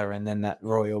color and then that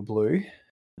royal blue.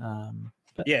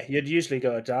 Yeah, you'd usually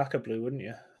go a darker blue, wouldn't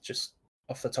you? Just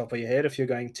off the top of your head, if you're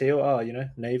going teal,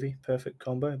 navy, perfect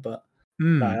combo. But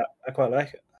no, I quite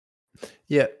like it.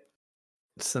 Yeah,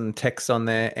 some text on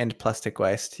there and plastic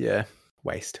waste. Yeah,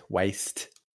 wasted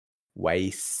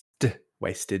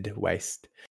waste.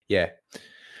 Yeah.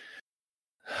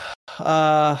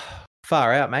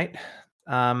 Far out, mate.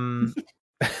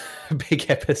 Big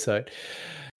episode.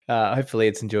 Hopefully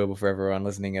it's enjoyable for everyone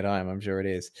listening at home. I'm sure it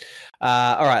is.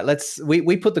 All right,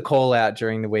 we put the call out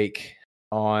during the week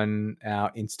on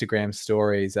our Instagram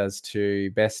stories as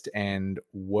to best and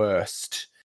worst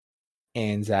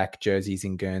Anzac jerseys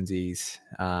and Guernseys,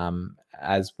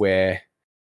 as we're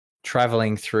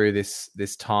traveling through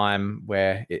this time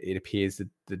where it appears that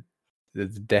the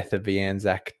death of the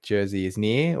Anzac jersey is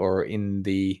near, or in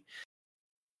the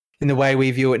way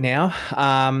we view it now.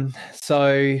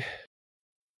 So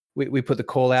we put the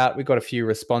call out. We got a few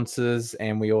responses,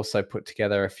 and we also put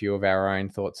together a few of our own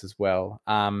thoughts as well.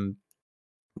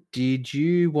 Did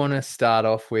you want to start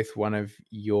off with one of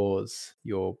your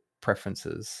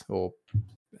preferences, or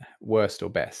worst or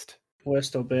best?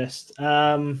 Worst or best?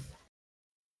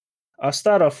 I'll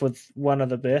start off with one of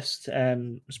the best,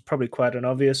 and it's probably quite an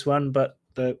obvious one, but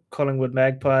the Collingwood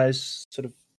Magpies sort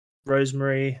of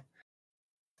rosemary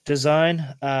design,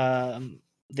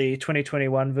 the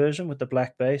 2021 version with the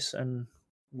black base and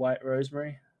white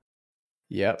rosemary.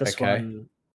 Yep. This Okay. one,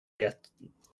 yeah,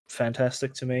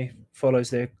 fantastic to me. Follows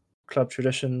their club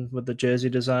tradition with the jersey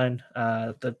design.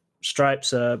 The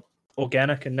stripes are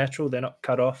organic and natural. They're not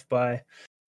cut off by,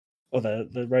 or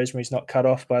the rosemary's not cut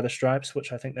off by the stripes,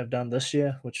 which I think they've done this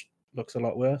year, which looks a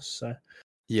lot worse. So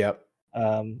Yep.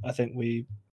 I think we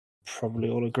probably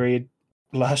all agreed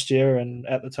last year and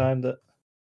at the time that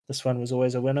this one was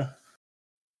always a winner.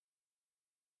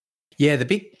 Yeah, the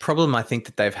big problem I think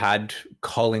that they've had,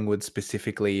 Collingwood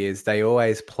specifically, is they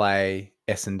always play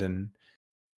Essendon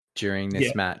during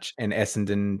this match, and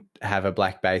Essendon have a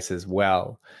black base as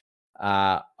well.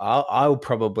 I'll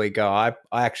probably go. I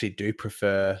actually do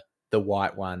prefer the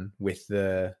white one with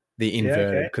the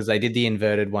inverted, because they did the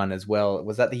inverted one as well.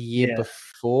 Was that the year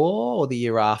before or the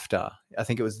year after? I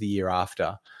think it was the year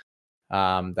after.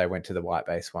 They went to the white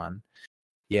base one.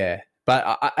 Yeah,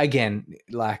 but again,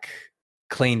 like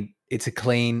clean. It's a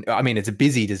clean. I mean, it's a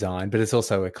busy design, but it's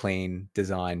also a clean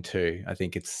design too. I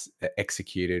think it's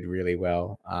executed really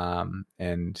well.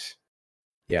 And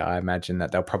yeah, I imagine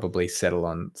that they'll probably settle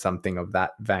on something of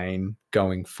that vein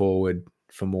going forward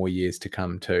for more years to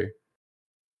come too.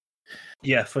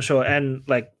 Yeah, for sure. And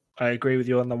like, I agree with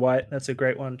you on the white. That's a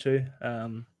great one too.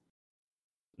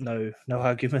 No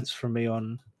arguments from me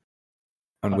on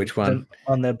which one.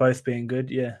 On they're both being good.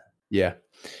 Yeah. Yeah.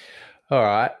 All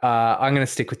right. I'm going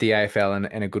to stick with the AFL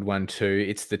and a good one too.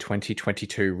 It's the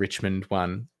 2022 Richmond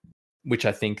one, which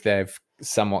I think they've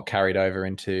somewhat carried over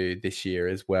into this year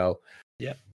as well.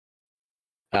 Yeah.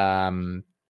 I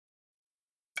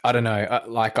don't know.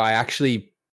 Like, I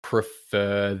actually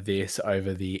prefer this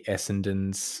over the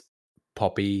Essendon's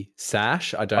poppy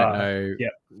sash. I don't know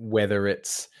whether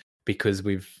it's because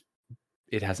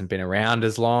it hasn't been around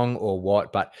as long or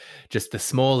what, but just the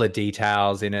smaller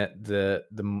details in it, the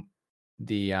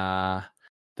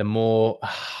more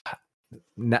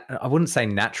I wouldn't say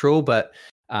natural, but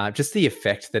just the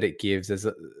effect that it gives as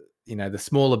the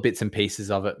smaller bits and pieces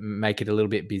of it make it a little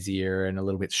bit busier and a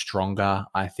little bit stronger,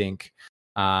 I think.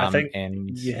 I think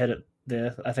you hit it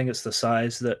there. I think it's the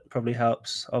size that probably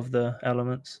helps of the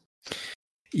elements.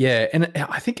 Yeah, and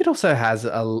I think it also has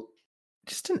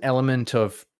just an element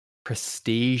of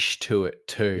prestige to it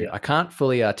too. I can't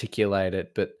fully articulate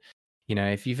it, but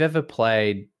if you've ever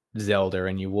played Zelda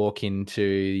and you walk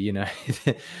into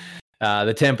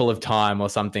the Temple of Time or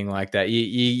something like that,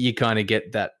 you kind of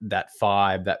get that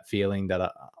vibe, that feeling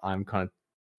that I'm kind of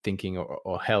thinking,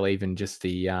 or hell, even just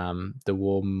the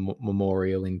War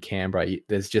Memorial in Canberra.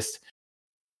 There's just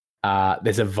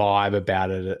there's a vibe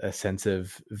about it, a sense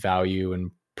of value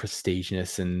and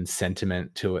prestigeness and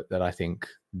sentiment to it that I think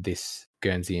this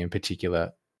Guernsey in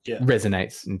particular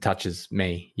resonates and touches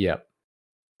me. Yep.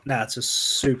 Nah, it's a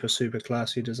super, super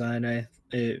classy design, eh?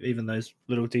 Even those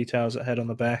little details it had on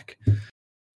the back,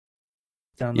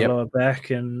 down the lower back,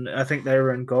 and I think they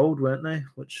were in gold, weren't they?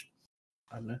 Which,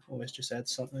 I don't know, always just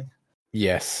adds something.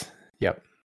 Yes. Yep.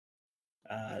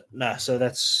 So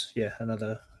that's,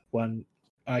 another one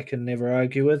I can never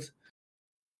argue with.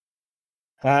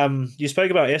 You spoke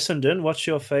about Essendon. What's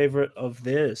your favourite of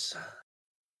theirs?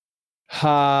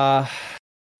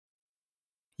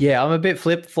 Yeah, I'm a bit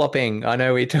flip-flopping. I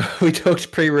know we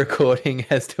talked pre-recording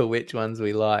as to which ones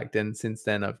we liked, and since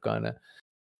then I've kind of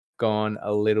gone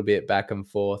a little bit back and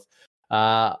forth.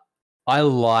 I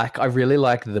really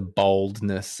like the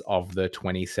boldness of the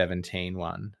 2017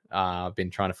 one. I've been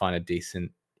trying to find a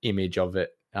decent image of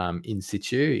it in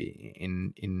situ,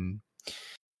 in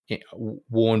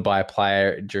worn by a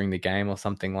player during the game or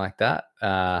something like that.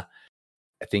 I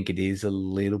think it is a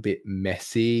little bit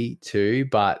messy too,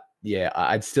 but yeah,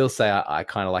 I'd still say I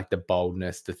kind of like the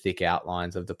boldness, the thick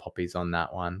outlines of the poppies on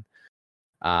that one.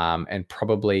 And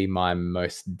probably my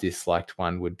most disliked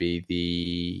one would be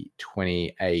the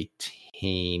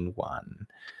 2018 one.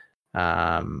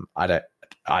 I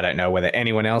don't know whether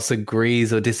anyone else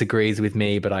agrees or disagrees with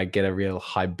me, but I get a real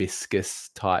hibiscus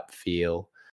type feel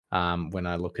when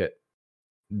I look at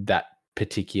that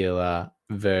particular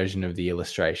version of the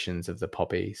illustrations of the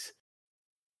poppies.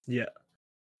 Yeah.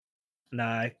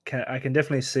 I can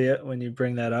definitely see it when you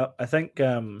bring that up. I think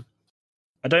I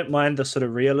don't mind the sort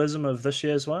of realism of this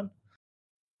year's one.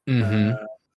 Mm-hmm.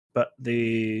 But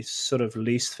the sort of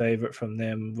least favorite from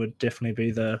them would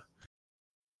definitely be I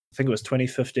think it was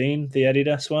 2015, the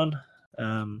Adidas one,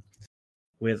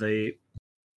 where the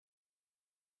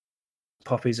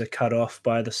poppies are cut off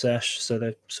by the sash, so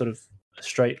they're sort of a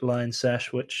straight line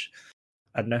sash, which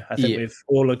I don't know. I think Yeah. we've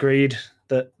all agreed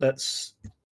that that's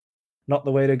not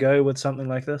the way to go with something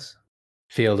like this.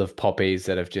 Field of poppies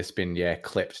that have just been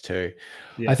clipped too.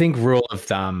 Yeah. I think rule of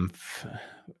thumb,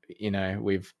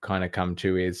 we've kind of come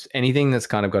to is anything that's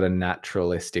kind of got a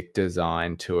naturalistic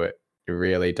design to it. It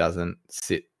really doesn't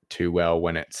sit too well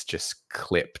when it's just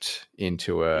clipped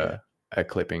into a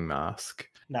clipping mask.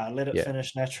 No, let it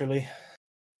finish naturally.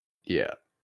 Yeah,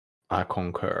 I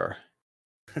concur.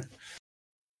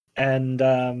 And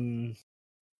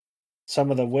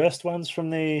some of the worst ones from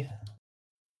the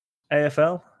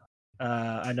AFL.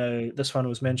 I know this one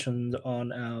was mentioned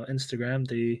on our Instagram,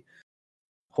 the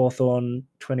Hawthorn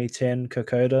 2010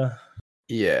 Kokoda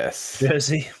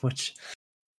jersey, which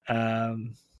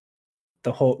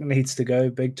the Hawk needs to go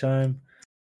big time.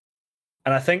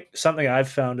 And I think something I've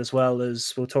found as well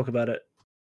is, we'll talk about it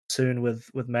soon with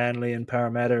Manly and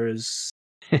Parramatta, is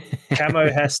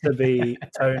camo has to be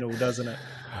tonal, doesn't it?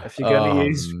 If you're going to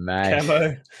use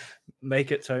camo,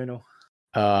 make it tonal.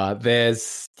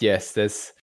 There's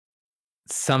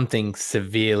something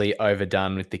severely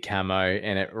overdone with the camo,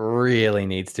 and it really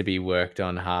needs to be worked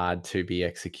on hard to be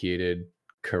executed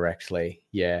correctly.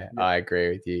 Yeah. I agree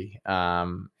with you.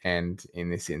 And in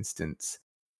this instance,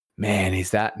 man,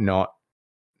 is that not?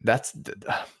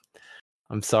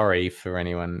 I'm sorry for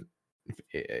anyone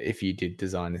if you did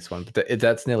design this one, but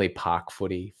that's nearly park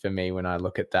footy for me when I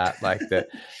look at that. Like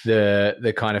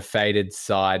the kind of faded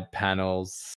side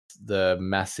panels, the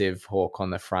massive hawk on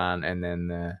the front, and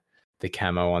then the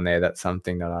camo on there. That's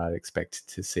something that I'd expect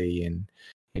to see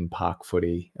in park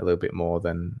footy a little bit more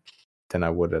than I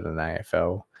would at an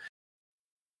AFL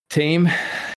team.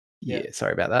 Yeah,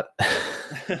 sorry about that.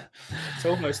 It's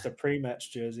almost a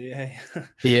pre-match jersey, eh?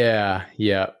 Yeah.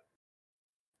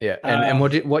 And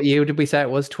what year did we say it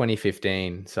was?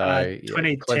 2015. So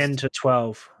 2010 to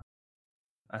 12,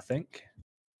 I think.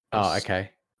 Oh,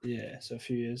 okay. Yeah, so a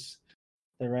few years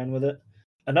they ran with it.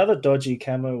 Another dodgy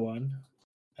camo one.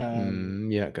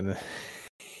 You're not gonna.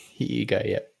 Here you go.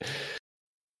 Yeah.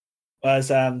 Was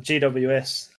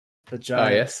GWS, the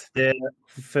Giants. Oh, yes. Their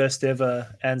first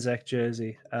ever Anzac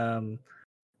jersey.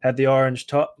 Had the orange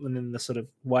top and then the sort of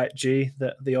white G,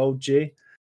 the old G.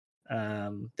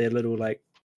 Their little like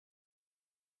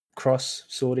cross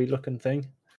sorty looking thing.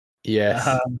 Yes.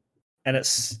 And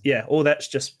it's all that's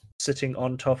just sitting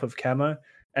on top of camo.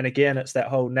 And again, it's that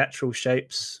whole natural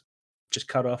shapes just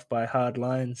cut off by hard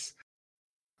lines,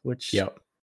 which it's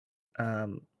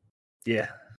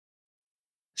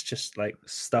just like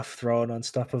stuff thrown on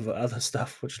top of other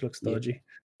stuff, which looks dodgy.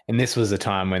 And this was a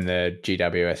time when the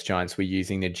GWS Giants were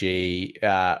using the G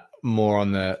more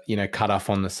on the, cut off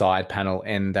on the side panel,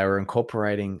 and they were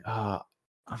incorporating,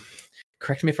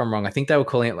 correct me if I'm wrong, I think they were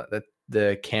calling it like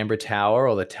the Canberra Tower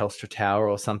or the Telstra Tower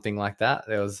or something like that.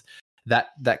 There was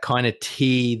that kind of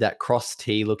T, that cross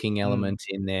T looking element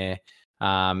in there.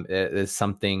 There's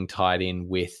something tied in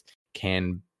with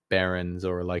Canberrans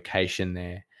or a location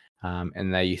there.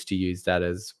 And they used to use that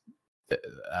as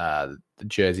the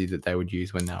jersey that they would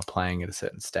use when they were playing at a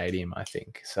certain stadium, I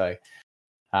think. So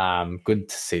good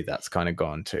to see that's kind of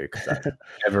gone too, because that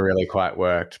never really quite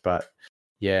worked. But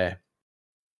yeah,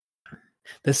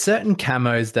 there's certain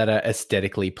camos that are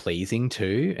aesthetically pleasing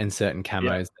too, and certain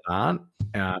camos that aren't.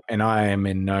 And I am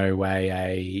in no way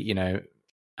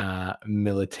a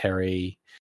military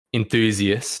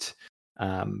enthusiast,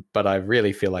 but I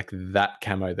really feel like that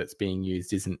camo that's being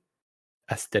used isn't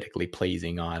aesthetically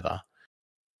pleasing either.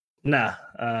 Nah,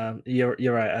 you're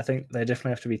right. I think they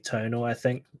definitely have to be tonal. I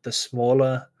think the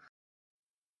smaller,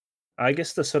 I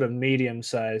guess the sort of medium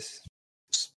size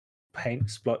paint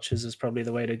splotches is probably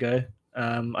the way to go.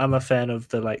 I'm a fan of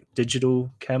the like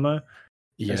digital camo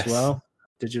as well.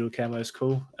 Digital camo is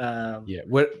cool. That's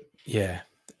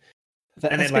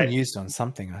been used on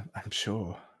something, I'm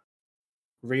sure.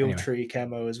 Tree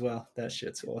camo as well. That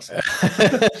shit's awesome.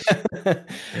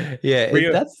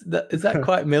 Is that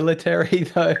quite military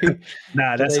though?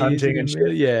 Nah, that's hunting and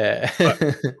shit. Yeah.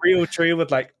 Real tree with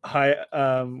like high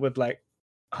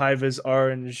vis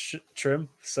orange trim.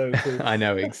 So cool. I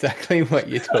know exactly what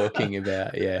you're talking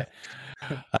about. Yeah.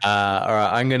 All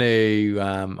right, I'm going to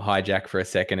hijack for a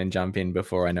second and jump in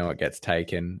before I know it gets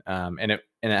taken. And it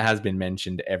has been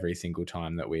mentioned every single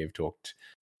time that we have talked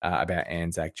about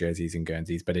Anzac jerseys and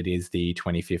Guernseys, but it is the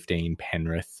 2015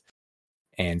 Penrith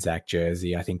Anzac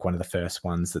jersey. I think one of the first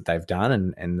ones that they've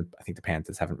done, and I think the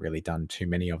Panthers haven't really done too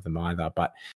many of them either.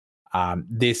 But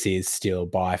this is still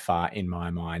by far, in my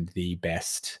mind, the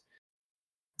best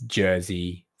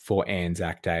jersey for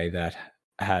Anzac Day that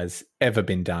has ever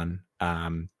been done.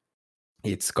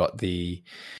 It's got the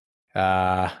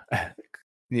now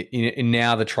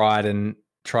the tried and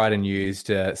tried and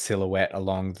used silhouette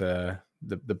along the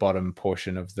bottom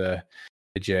portion of the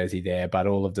jersey there, but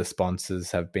all of the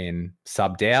sponsors have been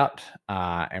subbed out,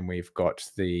 and we've got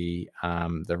the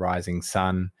Rising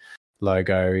Sun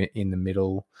logo in the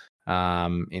middle,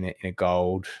 in a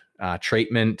gold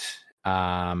treatment,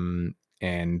 and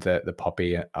the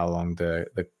poppy along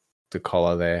the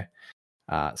collar there.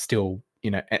 Still,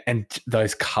 and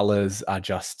those colors are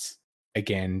just,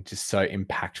 again, just so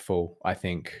impactful, I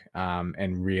think,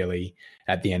 and really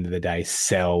at the end of the day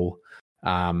sell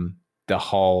the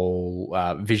whole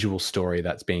visual story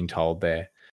that's being told there.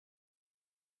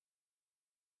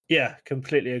 Yeah,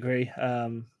 completely agree.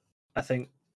 I think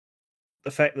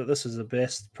the fact that this is the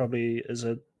best probably is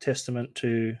a testament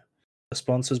to the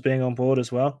sponsors being on board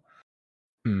as well.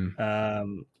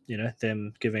 Them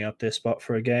giving up their spot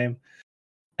for a game.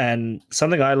 And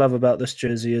something I love about this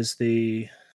jersey is the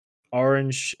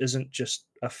orange isn't just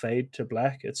a fade to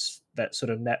black. It's that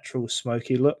sort of natural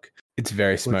smoky look. It's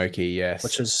very smoky, yes.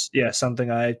 Which is,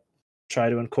 something I try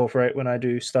to incorporate when I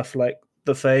do stuff like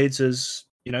the fades is,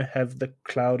 have the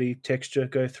cloudy texture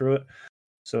go through it.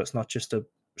 So it's not just a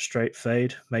straight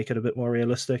fade, make it a bit more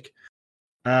realistic.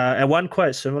 And one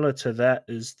quite similar to that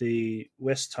is the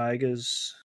West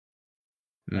Tigers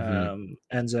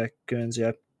Anzac Guernsey.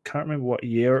 I can't remember what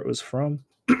year it was from,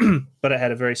 but it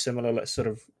had a very similar sort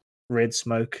of red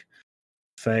smoke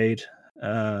fade.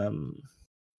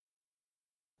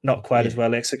 Not quite as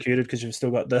well executed because you've still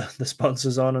got the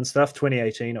sponsors on and stuff.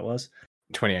 2018 it was.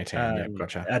 2018, yeah,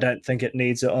 gotcha. I don't think it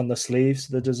needs it on the sleeves,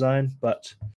 the design,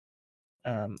 but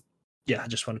I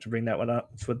just wanted to bring that one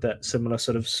up with that similar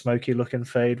sort of smoky looking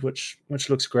fade, which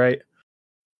looks great.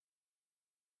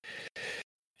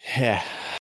 Yeah.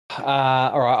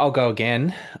 All right, I'll go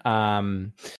again.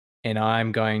 And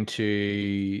I'm going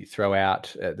to throw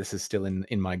out, this is still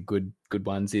in my good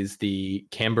ones, is the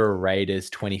Canberra Raiders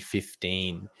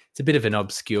 2015. It's a bit of an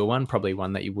obscure one, probably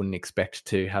one that you wouldn't expect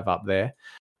to have up there.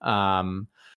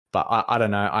 But I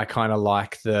don't know. I kind of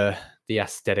like the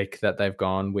aesthetic that they've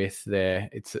gone with there.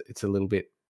 It's a little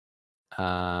bit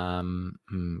grungy,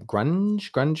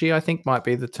 I think might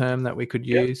be the term that we could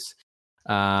use.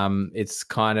 It's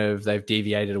kind of, they've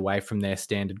deviated away from their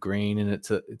standard green, and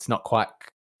it's not quite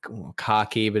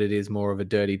khaki, but it is more of a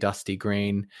dirty, dusty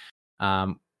green.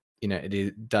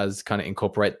 It does kind of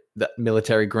incorporate that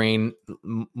military green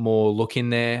more look in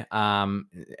there,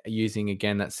 using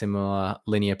again that similar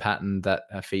linear pattern that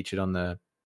featured on the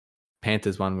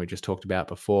Panthers one we just talked about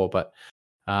before. But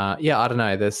I don't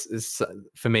know.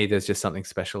 For me, there's just something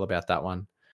special about that one.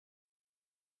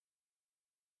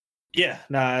 Yeah,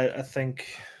 no, I think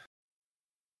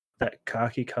that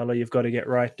khaki color you've got to get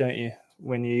right, don't you,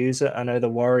 when you use it? I know the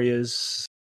Warriors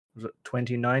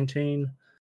 2019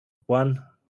 one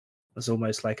was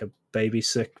almost like a baby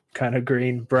sick kind of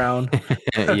green brown.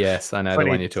 Yes, I know the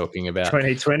one you're talking about.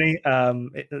 2020,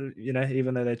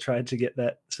 even though they tried to get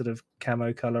that sort of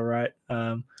camo color right.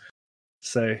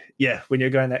 So yeah, when you're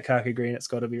going that khaki green, it's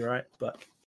got to be right. But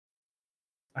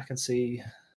I can see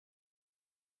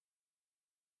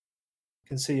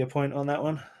your point on that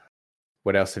one.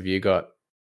 What else have you got?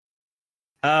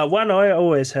 One I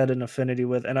always had an affinity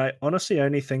with, and I honestly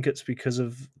only think it's because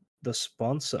of the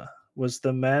sponsor, was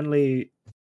the Manly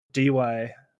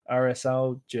DY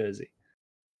RSL jersey.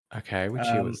 Okay, which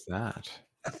year was that?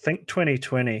 I think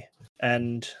 2020.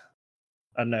 And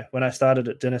I don't know, when I started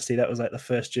at Dynasty, that was like the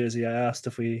first jersey I asked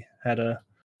if we had a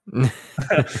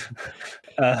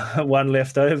one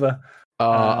left over.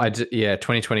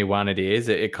 2021 it is.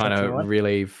 It kind of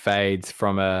really fades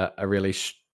from a really,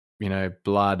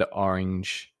 blood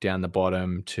orange down the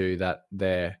bottom to that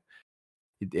there.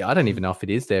 I don't even know if it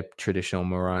is their traditional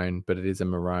maroon, but it is a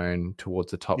maroon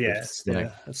towards the top. Yeah, it's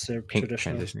their pink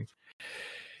traditional transitioning.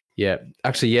 Yeah,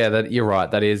 actually, that you're right.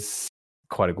 That is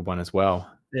quite a good one as well.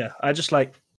 Yeah, I just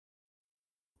like,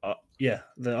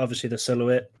 obviously the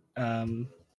silhouette.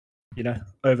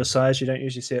 Oversized. You don't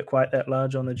usually see it quite that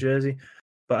large on the jersey,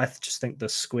 but I just think the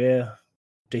square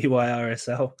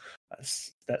DYRSL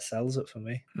that sells it for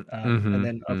me. And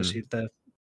then obviously the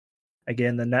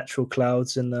natural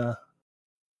clouds in the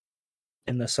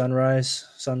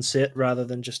sunset rather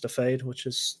than just a fade, which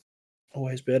is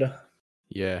always better.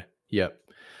 Yeah. Yep.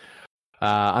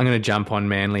 I'm going to jump on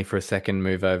Manly for a second,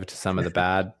 move over to some of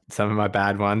my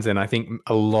bad ones. And I think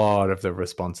a lot of the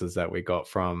responses that we got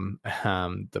from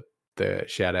the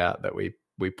shout out that we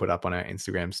put up on our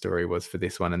Instagram story was for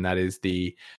this one, and that is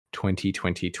the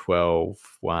 2012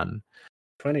 one.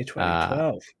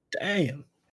 2012. Damn.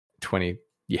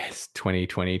 Yes,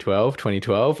 2012.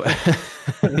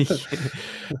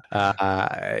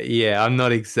 Yeah, I'm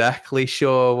not exactly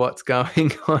sure what's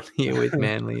going on here with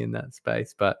Manly in that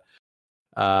space, but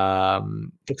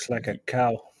looks like a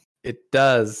cow. it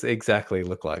does exactly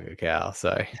look like a cow.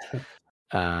 So,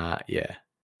 yeah,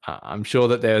 I'm sure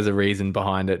that there's a reason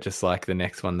behind it, just like the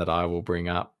next one that I will bring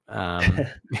up.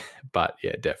 But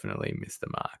yeah, definitely missed the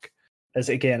mark. As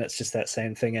again, it's just that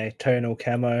same thing, a tonal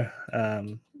camo.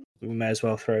 We may as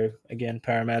well throw again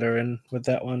Parramatta in with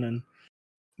that one. And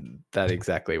that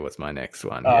exactly was my next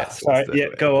one. Yes, sorry, yeah,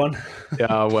 go on.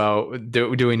 Well, do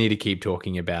we need to keep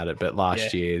talking about it? But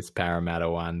last year's Parramatta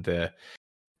one, the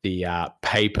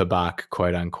paperback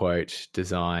quote unquote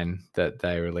design that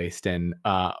they released, and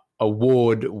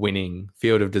award-winning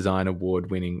Field of Design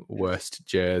award-winning worst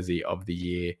jersey of the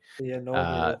year.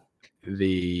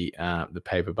 The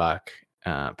paperback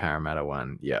Parramatta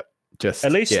one. Yep. Just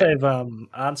at least they've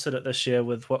answered it this year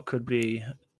with what could be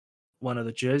one of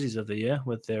the jerseys of the year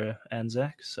with their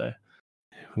Anzac. So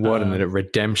what a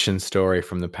redemption story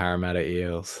from the Parramatta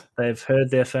Eels. They've heard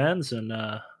their fans and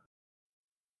and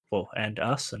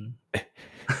us and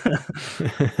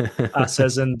us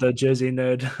as in the jersey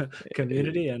nerd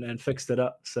community and fixed it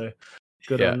up. So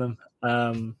good on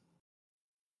them.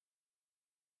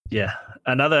 Yeah,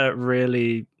 another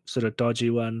really sort of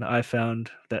dodgy one I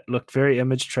found that looked very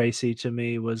image tracey to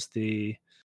me was the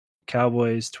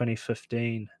Cowboys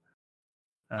 2015.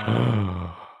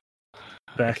 Back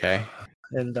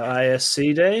in the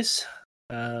ISC days.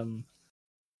 I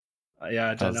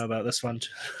don't know about this one.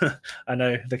 I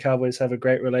know the Cowboys have a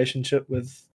great relationship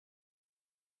with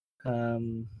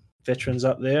veterans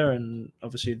up there and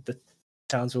obviously the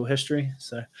Townsville history.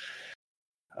 So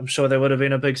I'm sure there would have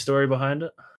been a big story behind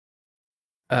it.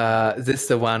 Is this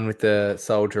the one with the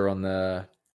soldier on the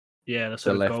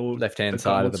left-hand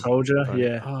side of the soldier?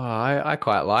 Yeah. Oh, I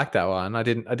quite like that one. I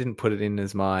didn't put it in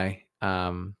as my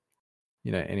any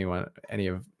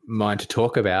of mine to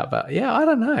talk about, but yeah, I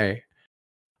don't know.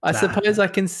 I suppose I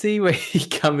can see where you're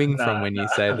coming from when you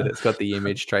say that it's got the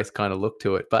image trace kind of look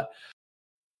to it, but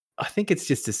I think it's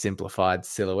just a simplified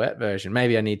silhouette version.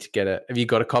 Maybe I need to get have you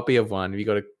got a copy of one? Have you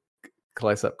got a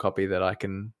close-up copy that I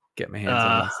can get my hands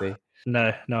on and see?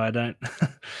 No, I don't.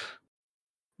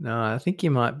 No, I think you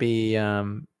might be.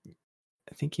 Man,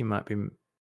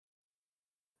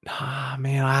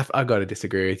 I got to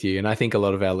disagree with you, and I think a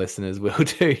lot of our listeners will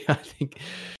too. I think.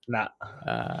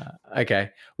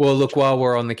 Okay. Well, look. While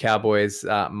we're on the Cowboys,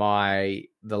 the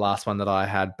last one that I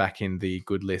had back in the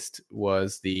good list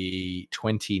was the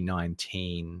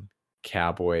 2019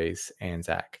 Cowboys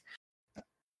Anzac.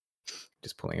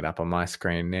 Just pulling it up on my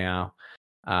screen now.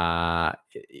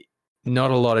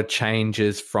 Not a lot of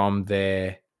changes from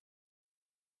their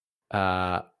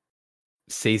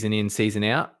season in, season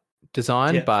out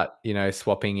design, but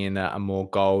swapping in a more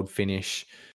gold finish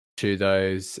to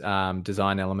those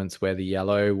design elements where the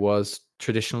yellow was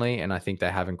traditionally, and I think they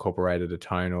have incorporated a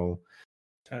tonal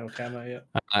camo,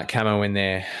 camo in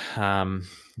their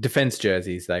defense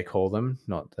jerseys, they call them,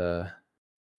 not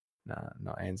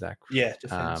Anzac. Yeah,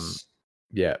 defense.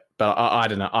 Yeah, but I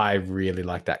don't know. I really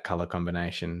like that color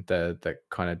combination, the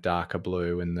kind of darker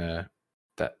blue and that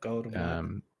gold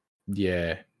and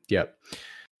yeah, yep.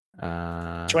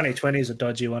 2020 is a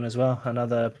dodgy one as well.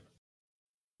 Another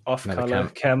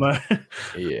off-color camo.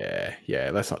 yeah.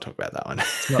 Let's not talk about that one.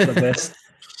 It's not the best.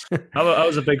 I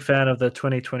was a big fan of the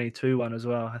 2022 one as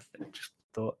well. I just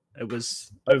thought it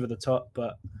was over the top,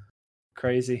 but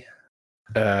crazy.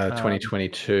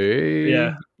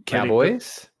 2022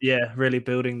 Cowboys? Really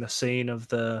building the scene of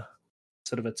the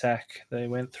sort of attack they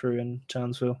went through in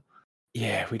Townsville.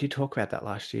 Yeah, we did talk about that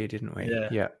last year, didn't we?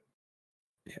 Yeah.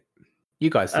 You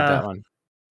guys did that one.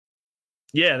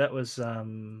 Yeah, that was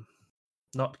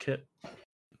not Kit,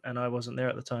 and I wasn't there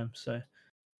at the time. So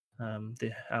our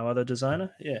other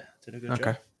designer, did a good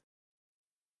job.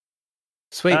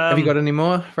 Sweet. Have you got any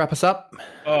more? Wrap us up.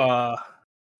 I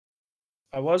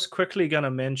was quickly going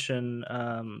to mention,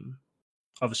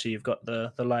 obviously you've got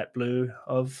the light blue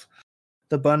of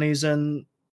the bunnies and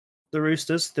the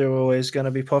roosters. They're always going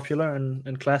to be popular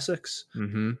in classics.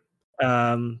 Mm-hmm.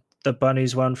 The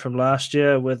bunnies one from last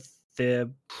year with their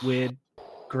weird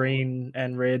green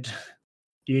and red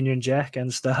Union Jack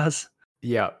and stars.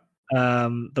 Yeah.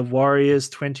 The Warriors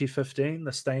 2015,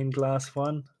 the stained glass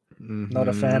one. Mm-hmm. Not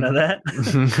a fan of that.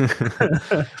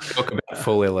 Talk about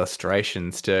full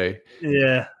illustrations too.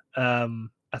 Yeah. I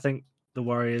think the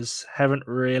Warriors haven't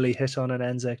really hit on an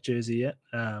Anzac jersey yet.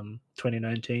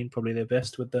 2019, probably their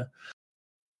best with the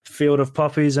field of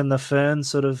poppies and the fern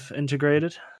sort of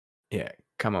integrated. Yeah.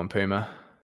 Come on, Puma.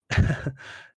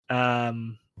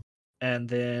 And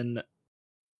then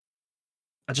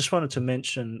I just wanted to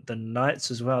mention the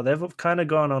Knights as well. They've kind of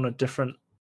gone on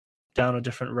down a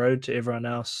different road to everyone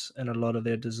else in a lot of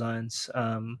their designs.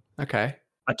 Okay.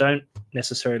 I don't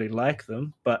necessarily like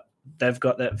them, but they've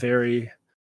got that very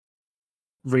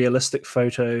realistic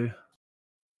photo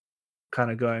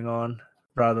kind of going on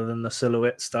rather than the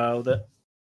silhouette style that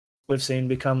we've seen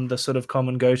become the sort of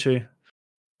common go-to.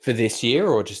 For this year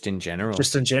or just in general?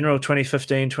 Just in general,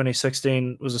 2015,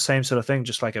 2016 was the same sort of thing,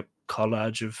 just like a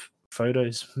collage of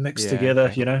photos mixed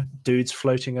together, okay. Dudes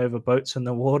floating over boats in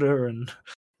the water and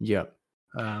Yep.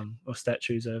 or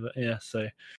statues over. Yeah, so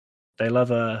they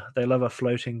love a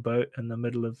floating boat in the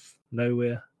middle of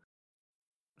nowhere.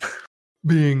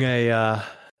 Being what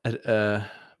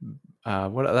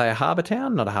are they? A harbour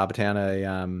town? Not a harbour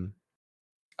town.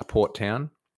 A port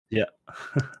town. Yeah.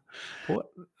 Port.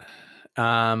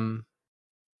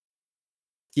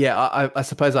 Yeah, I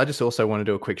suppose I just also want to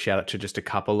do a quick shout out to just a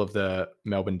couple of the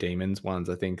Melbourne Demons ones.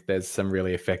 I think there's some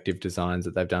really effective designs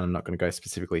that they've done. I'm not going to go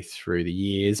specifically through the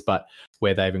years, but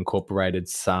where they've incorporated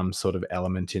some sort of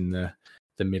element in the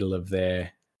middle of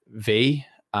their V.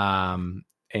 And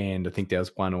I think there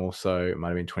was one also, it might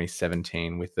have been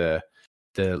 2017, with the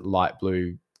light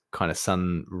blue kind of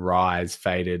sunrise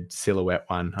faded silhouette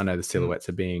one. I know the silhouettes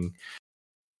are being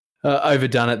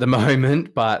overdone at the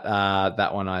moment, but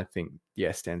that one I think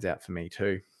stands out for me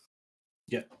too.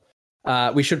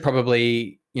 Yeah. We should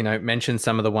probably mention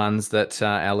some of the ones that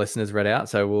our listeners read out.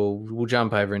 So we'll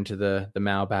jump over into the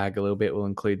mailbag a little bit. We'll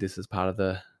include this as part of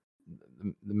the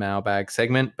mailbag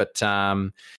segment, but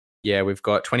we've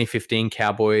got 2015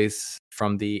 Cowboys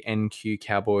from the NQ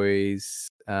Cowboys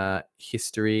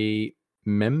history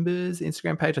members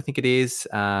Instagram page, I think it is.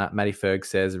 Matty Ferg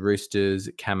says Roosters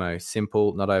camo,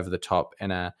 simple, not over the top,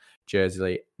 and a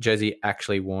jersey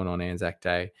actually worn on Anzac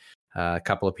Day. A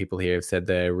couple of people here have said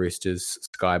they're Roosters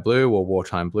sky blue or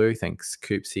wartime blue. Thanks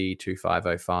Coopsy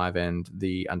 2505 and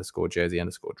the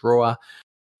 _jersey_drawer.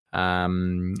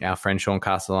 Our friend Sean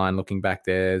Castleline looking back,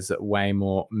 there's way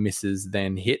more misses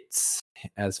than hits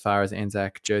as far as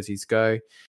Anzac jerseys go.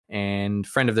 And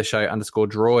friend of the show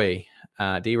 _Droy,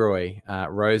 D-Roy,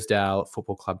 Rosedale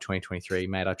Football Club 2023.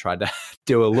 Mate, I tried to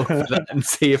do a look for that and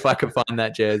see if I could find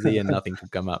that jersey and nothing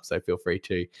could come up. So feel free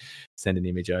to send an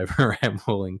image over and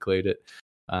we'll include it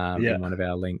in one of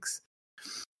our links.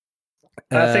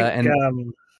 I think,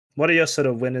 what are your sort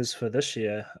of winners for this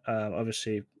year?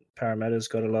 Obviously, Parramatta's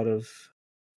got a lot of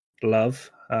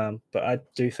love, but I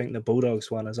do think the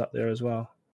Bulldogs one is up there as well.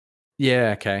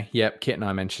 Yeah, okay. Yep, Kit and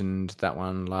I mentioned that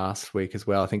one last week as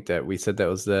well. I think that we said that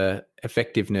was the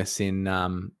effectiveness in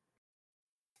the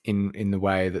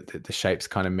way that the shapes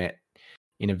kind of met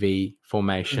in a V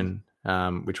formation,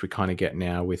 which we kind of get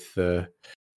now with the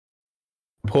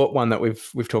Port one that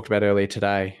we've talked about earlier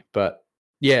today. But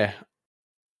yeah,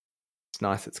 it's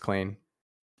nice, it's clean.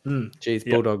 Geez,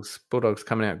 yep. Bulldogs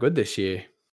coming out good this year.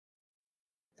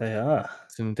 They are.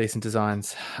 Some decent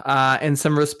designs. And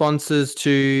some responses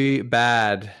to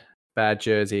bad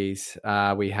jerseys.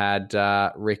 We had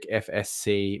Rick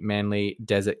FSC, Manly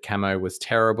Desert Camo was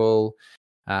terrible.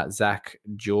 Zach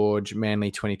George, Manly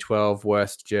 2012,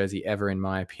 worst jersey ever in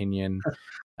my opinion.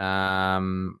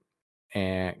 And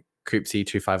Coopsy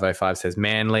 2505 says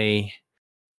Manly.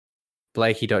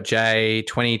 Blakey.j,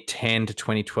 2010 to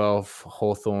 2012,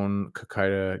 Hawthorn,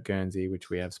 Kokoda, Guernsey, which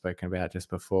we have spoken about just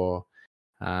before.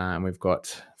 And we've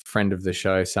got friend of the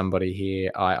show, somebody here,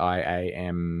 I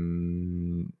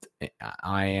am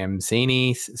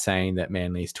Cini, saying that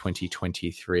Manly's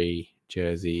 2023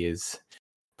 jersey is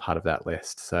part of that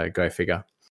list. So go figure.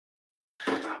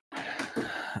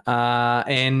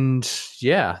 And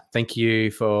yeah, thank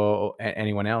you for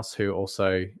anyone else who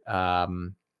also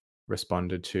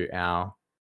responded to our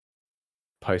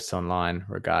posts online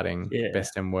regarding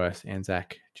best and worst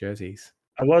Anzac jerseys.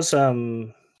 I was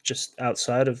just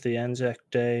outside of the Anzac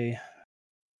Day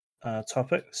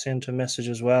topic, sent a message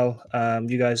as well.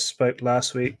 You guys spoke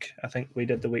last week, I think we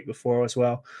did the week before as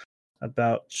well,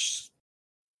 about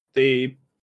the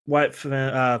white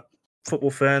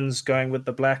football ferns going with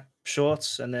the black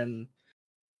shorts, and then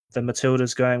the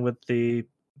Matildas going with the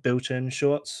built-in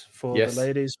shorts for the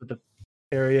ladies with the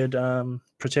period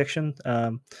protection.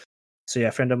 So yeah,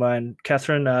 a friend of mine,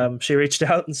 Catherine, she reached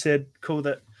out and said, cool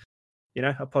that,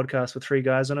 a podcast with 3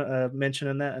 guys on it,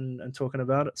 mentioning that and talking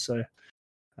about it. So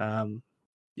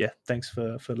yeah, thanks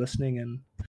for listening,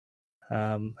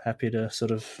 and happy to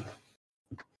sort of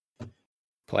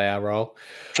play our role.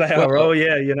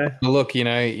 Yeah, Look, bring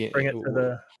it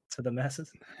to to the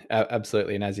masses.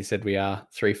 Absolutely. And as you said, we are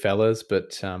three fellas,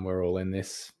 but we're all in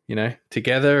this,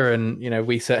 together. And,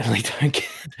 we certainly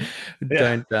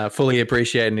don't fully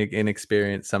appreciate and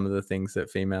experience some of the things that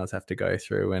females have to go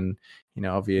through. And,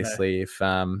 obviously if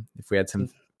we had some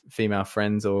female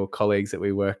friends or colleagues that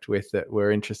we worked with that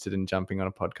were interested in jumping on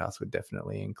a podcast, would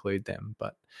definitely include them.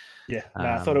 But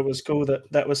I thought it was cool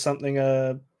that was something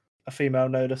a female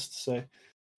noticed. So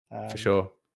for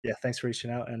sure. Yeah. Thanks for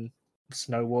reaching out, and it's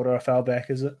no water off our back,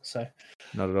 is it? So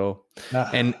not at all. Nah.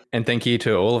 And thank you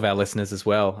to all of our listeners as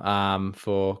well,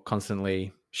 for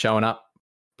constantly showing up,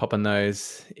 popping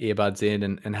those earbuds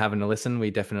in and having a listen.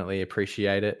 We definitely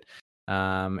appreciate it.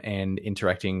 And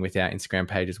interacting with our Instagram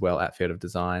page as well, at Field of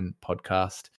Design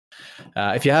Podcast.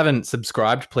 If you haven't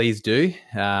subscribed, please do,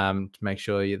 to make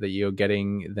sure that you're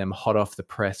getting them hot off the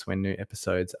press when new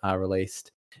episodes are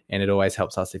released. And it always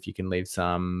helps us if you can leave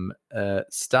some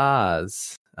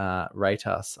stars, rate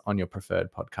us on your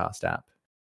preferred podcast app.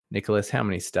 Nicholas, how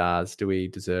many stars do we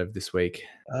deserve this week?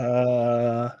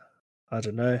 I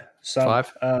don't know.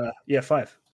 5?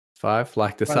 5. 5,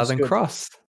 like the 5's Southern good. Cross.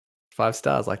 5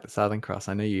 stars, like the Southern Cross.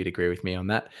 I know you'd agree with me on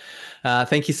that.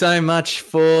 Thank you so much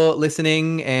for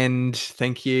listening, and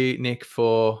thank you, Nick,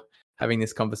 for having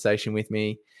this conversation with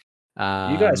me.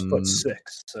 You guys put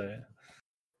 6, so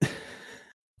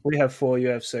we have 4. You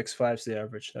have 6. 5's the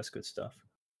average. That's good stuff.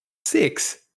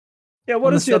 6. Yeah.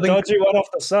 What is your dodgy one off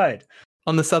the side?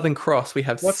 On the Southern Cross, we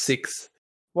have 6.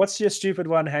 What's your stupid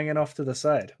one hanging off to the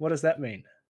side? What does that mean?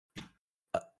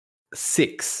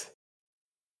 6.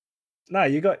 No,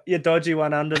 you got your dodgy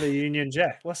one under the Union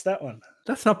Jack. What's that one?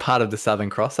 That's not part of the Southern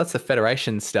Cross. That's a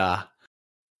Federation star.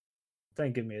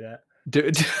 Don't give me that. Do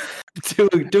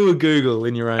a Google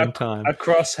in your own time. A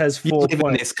cross has 4 You live points.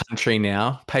 in this country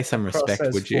now. Pay some respect,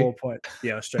 would you? 4 points.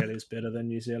 Yeah, Australia's better than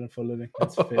New Zealand for living.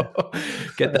 That's fair.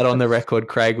 Get that on the record,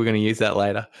 Craig. We're going to use that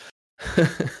later.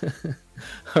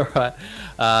 All right.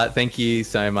 Thank you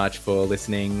so much for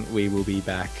listening. We will be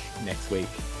back next week.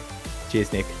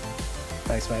 Cheers, Nick.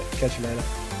 Thanks, mate. Catch you later.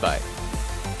 Bye.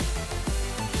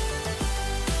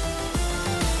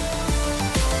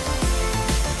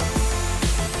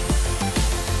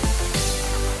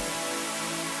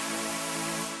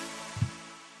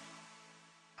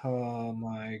 Oh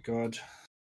my God.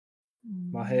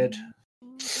 My head.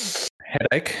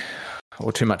 Headache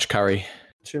or too much curry?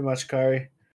 Too much curry.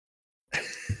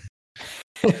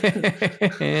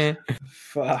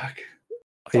 Fuck.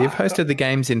 You've hosted the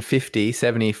games in 50,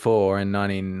 74, and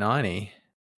 1990.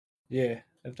 Yeah,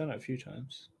 I've done it a few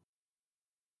times.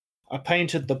 I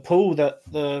painted the pool that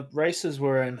the races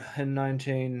were in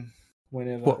 19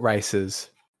 whenever. What races?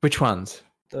 Which ones?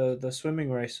 The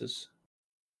swimming races.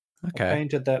 Okay. I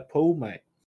painted that pool, mate.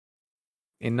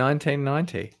 In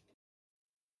 1990.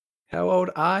 How old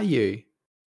are you?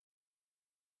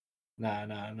 Nah.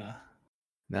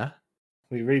 Nah?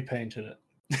 We repainted it.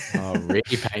 Oh,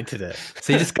 repainted it.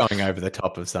 So you're just going over the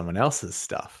top of someone else's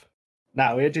stuff.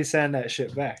 Nah, we had to sand that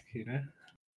shit back,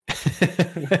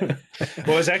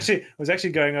 Well, it was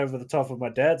actually going over the top of my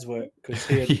dad's work, because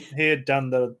he had done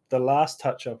the last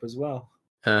touch up as well.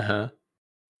 Uh-huh.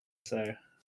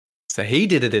 So he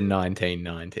did it in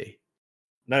 1990.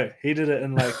 No, he did it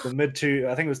in like the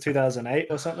I think it was 2008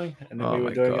 or something, and then we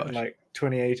were doing it in like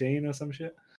 2018 or some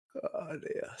shit. Oh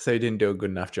dear. So he didn't do a good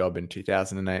enough job in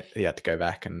 2008. He had to go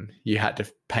back, and you had to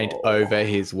paint over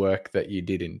his work that he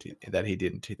did in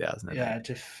 2008. Yeah,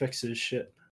 to fix his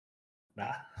shit.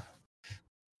 Nah.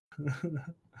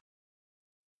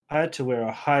 I had to wear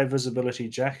a high visibility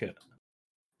jacket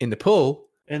in the pool.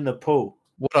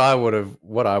 What I wanted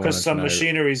because some to know,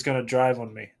 machinery's going to drive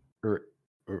on me.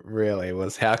 Really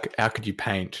was how could you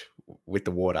paint with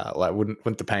the water? Like,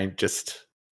 wouldn't the paint just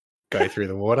go through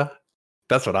the water?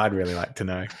 That's what I'd really like to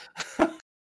know.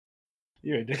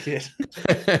 You're a dickhead.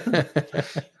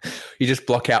 You just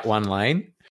block out one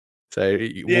lane. So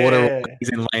water is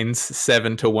in lanes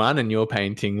 7 to 1, and you're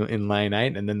painting in lane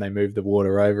 8, and then they move the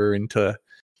water over into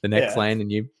the next lane, and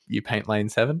you paint lane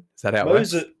 7. Is that how it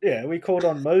works? Yeah, we called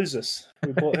on Moses.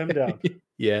 We brought him down.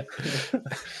 Yeah.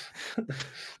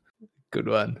 Good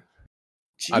one.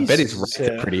 Jesus, I bet his rates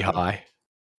are pretty high.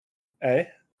 Eh?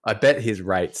 I bet his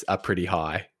rates are pretty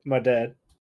high. My dad.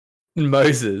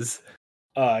 Moses.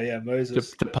 Oh, yeah,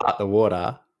 Moses. To part the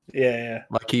water. Yeah.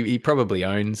 Like he probably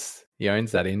owns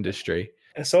that industry.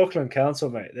 It's Auckland Council,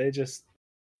 mate. They just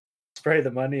spray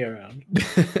the money around.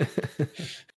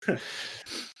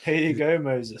 Here you go,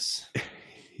 Moses.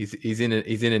 He's in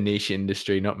a niche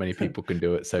industry. Not many people can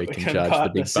do it, so he can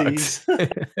charge the big bucks.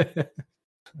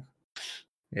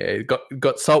 Yeah,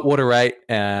 got saltwater rate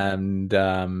and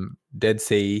Dead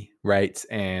Sea rates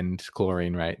and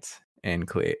chlorine rates and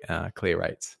clear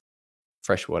rates.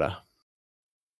 Freshwater.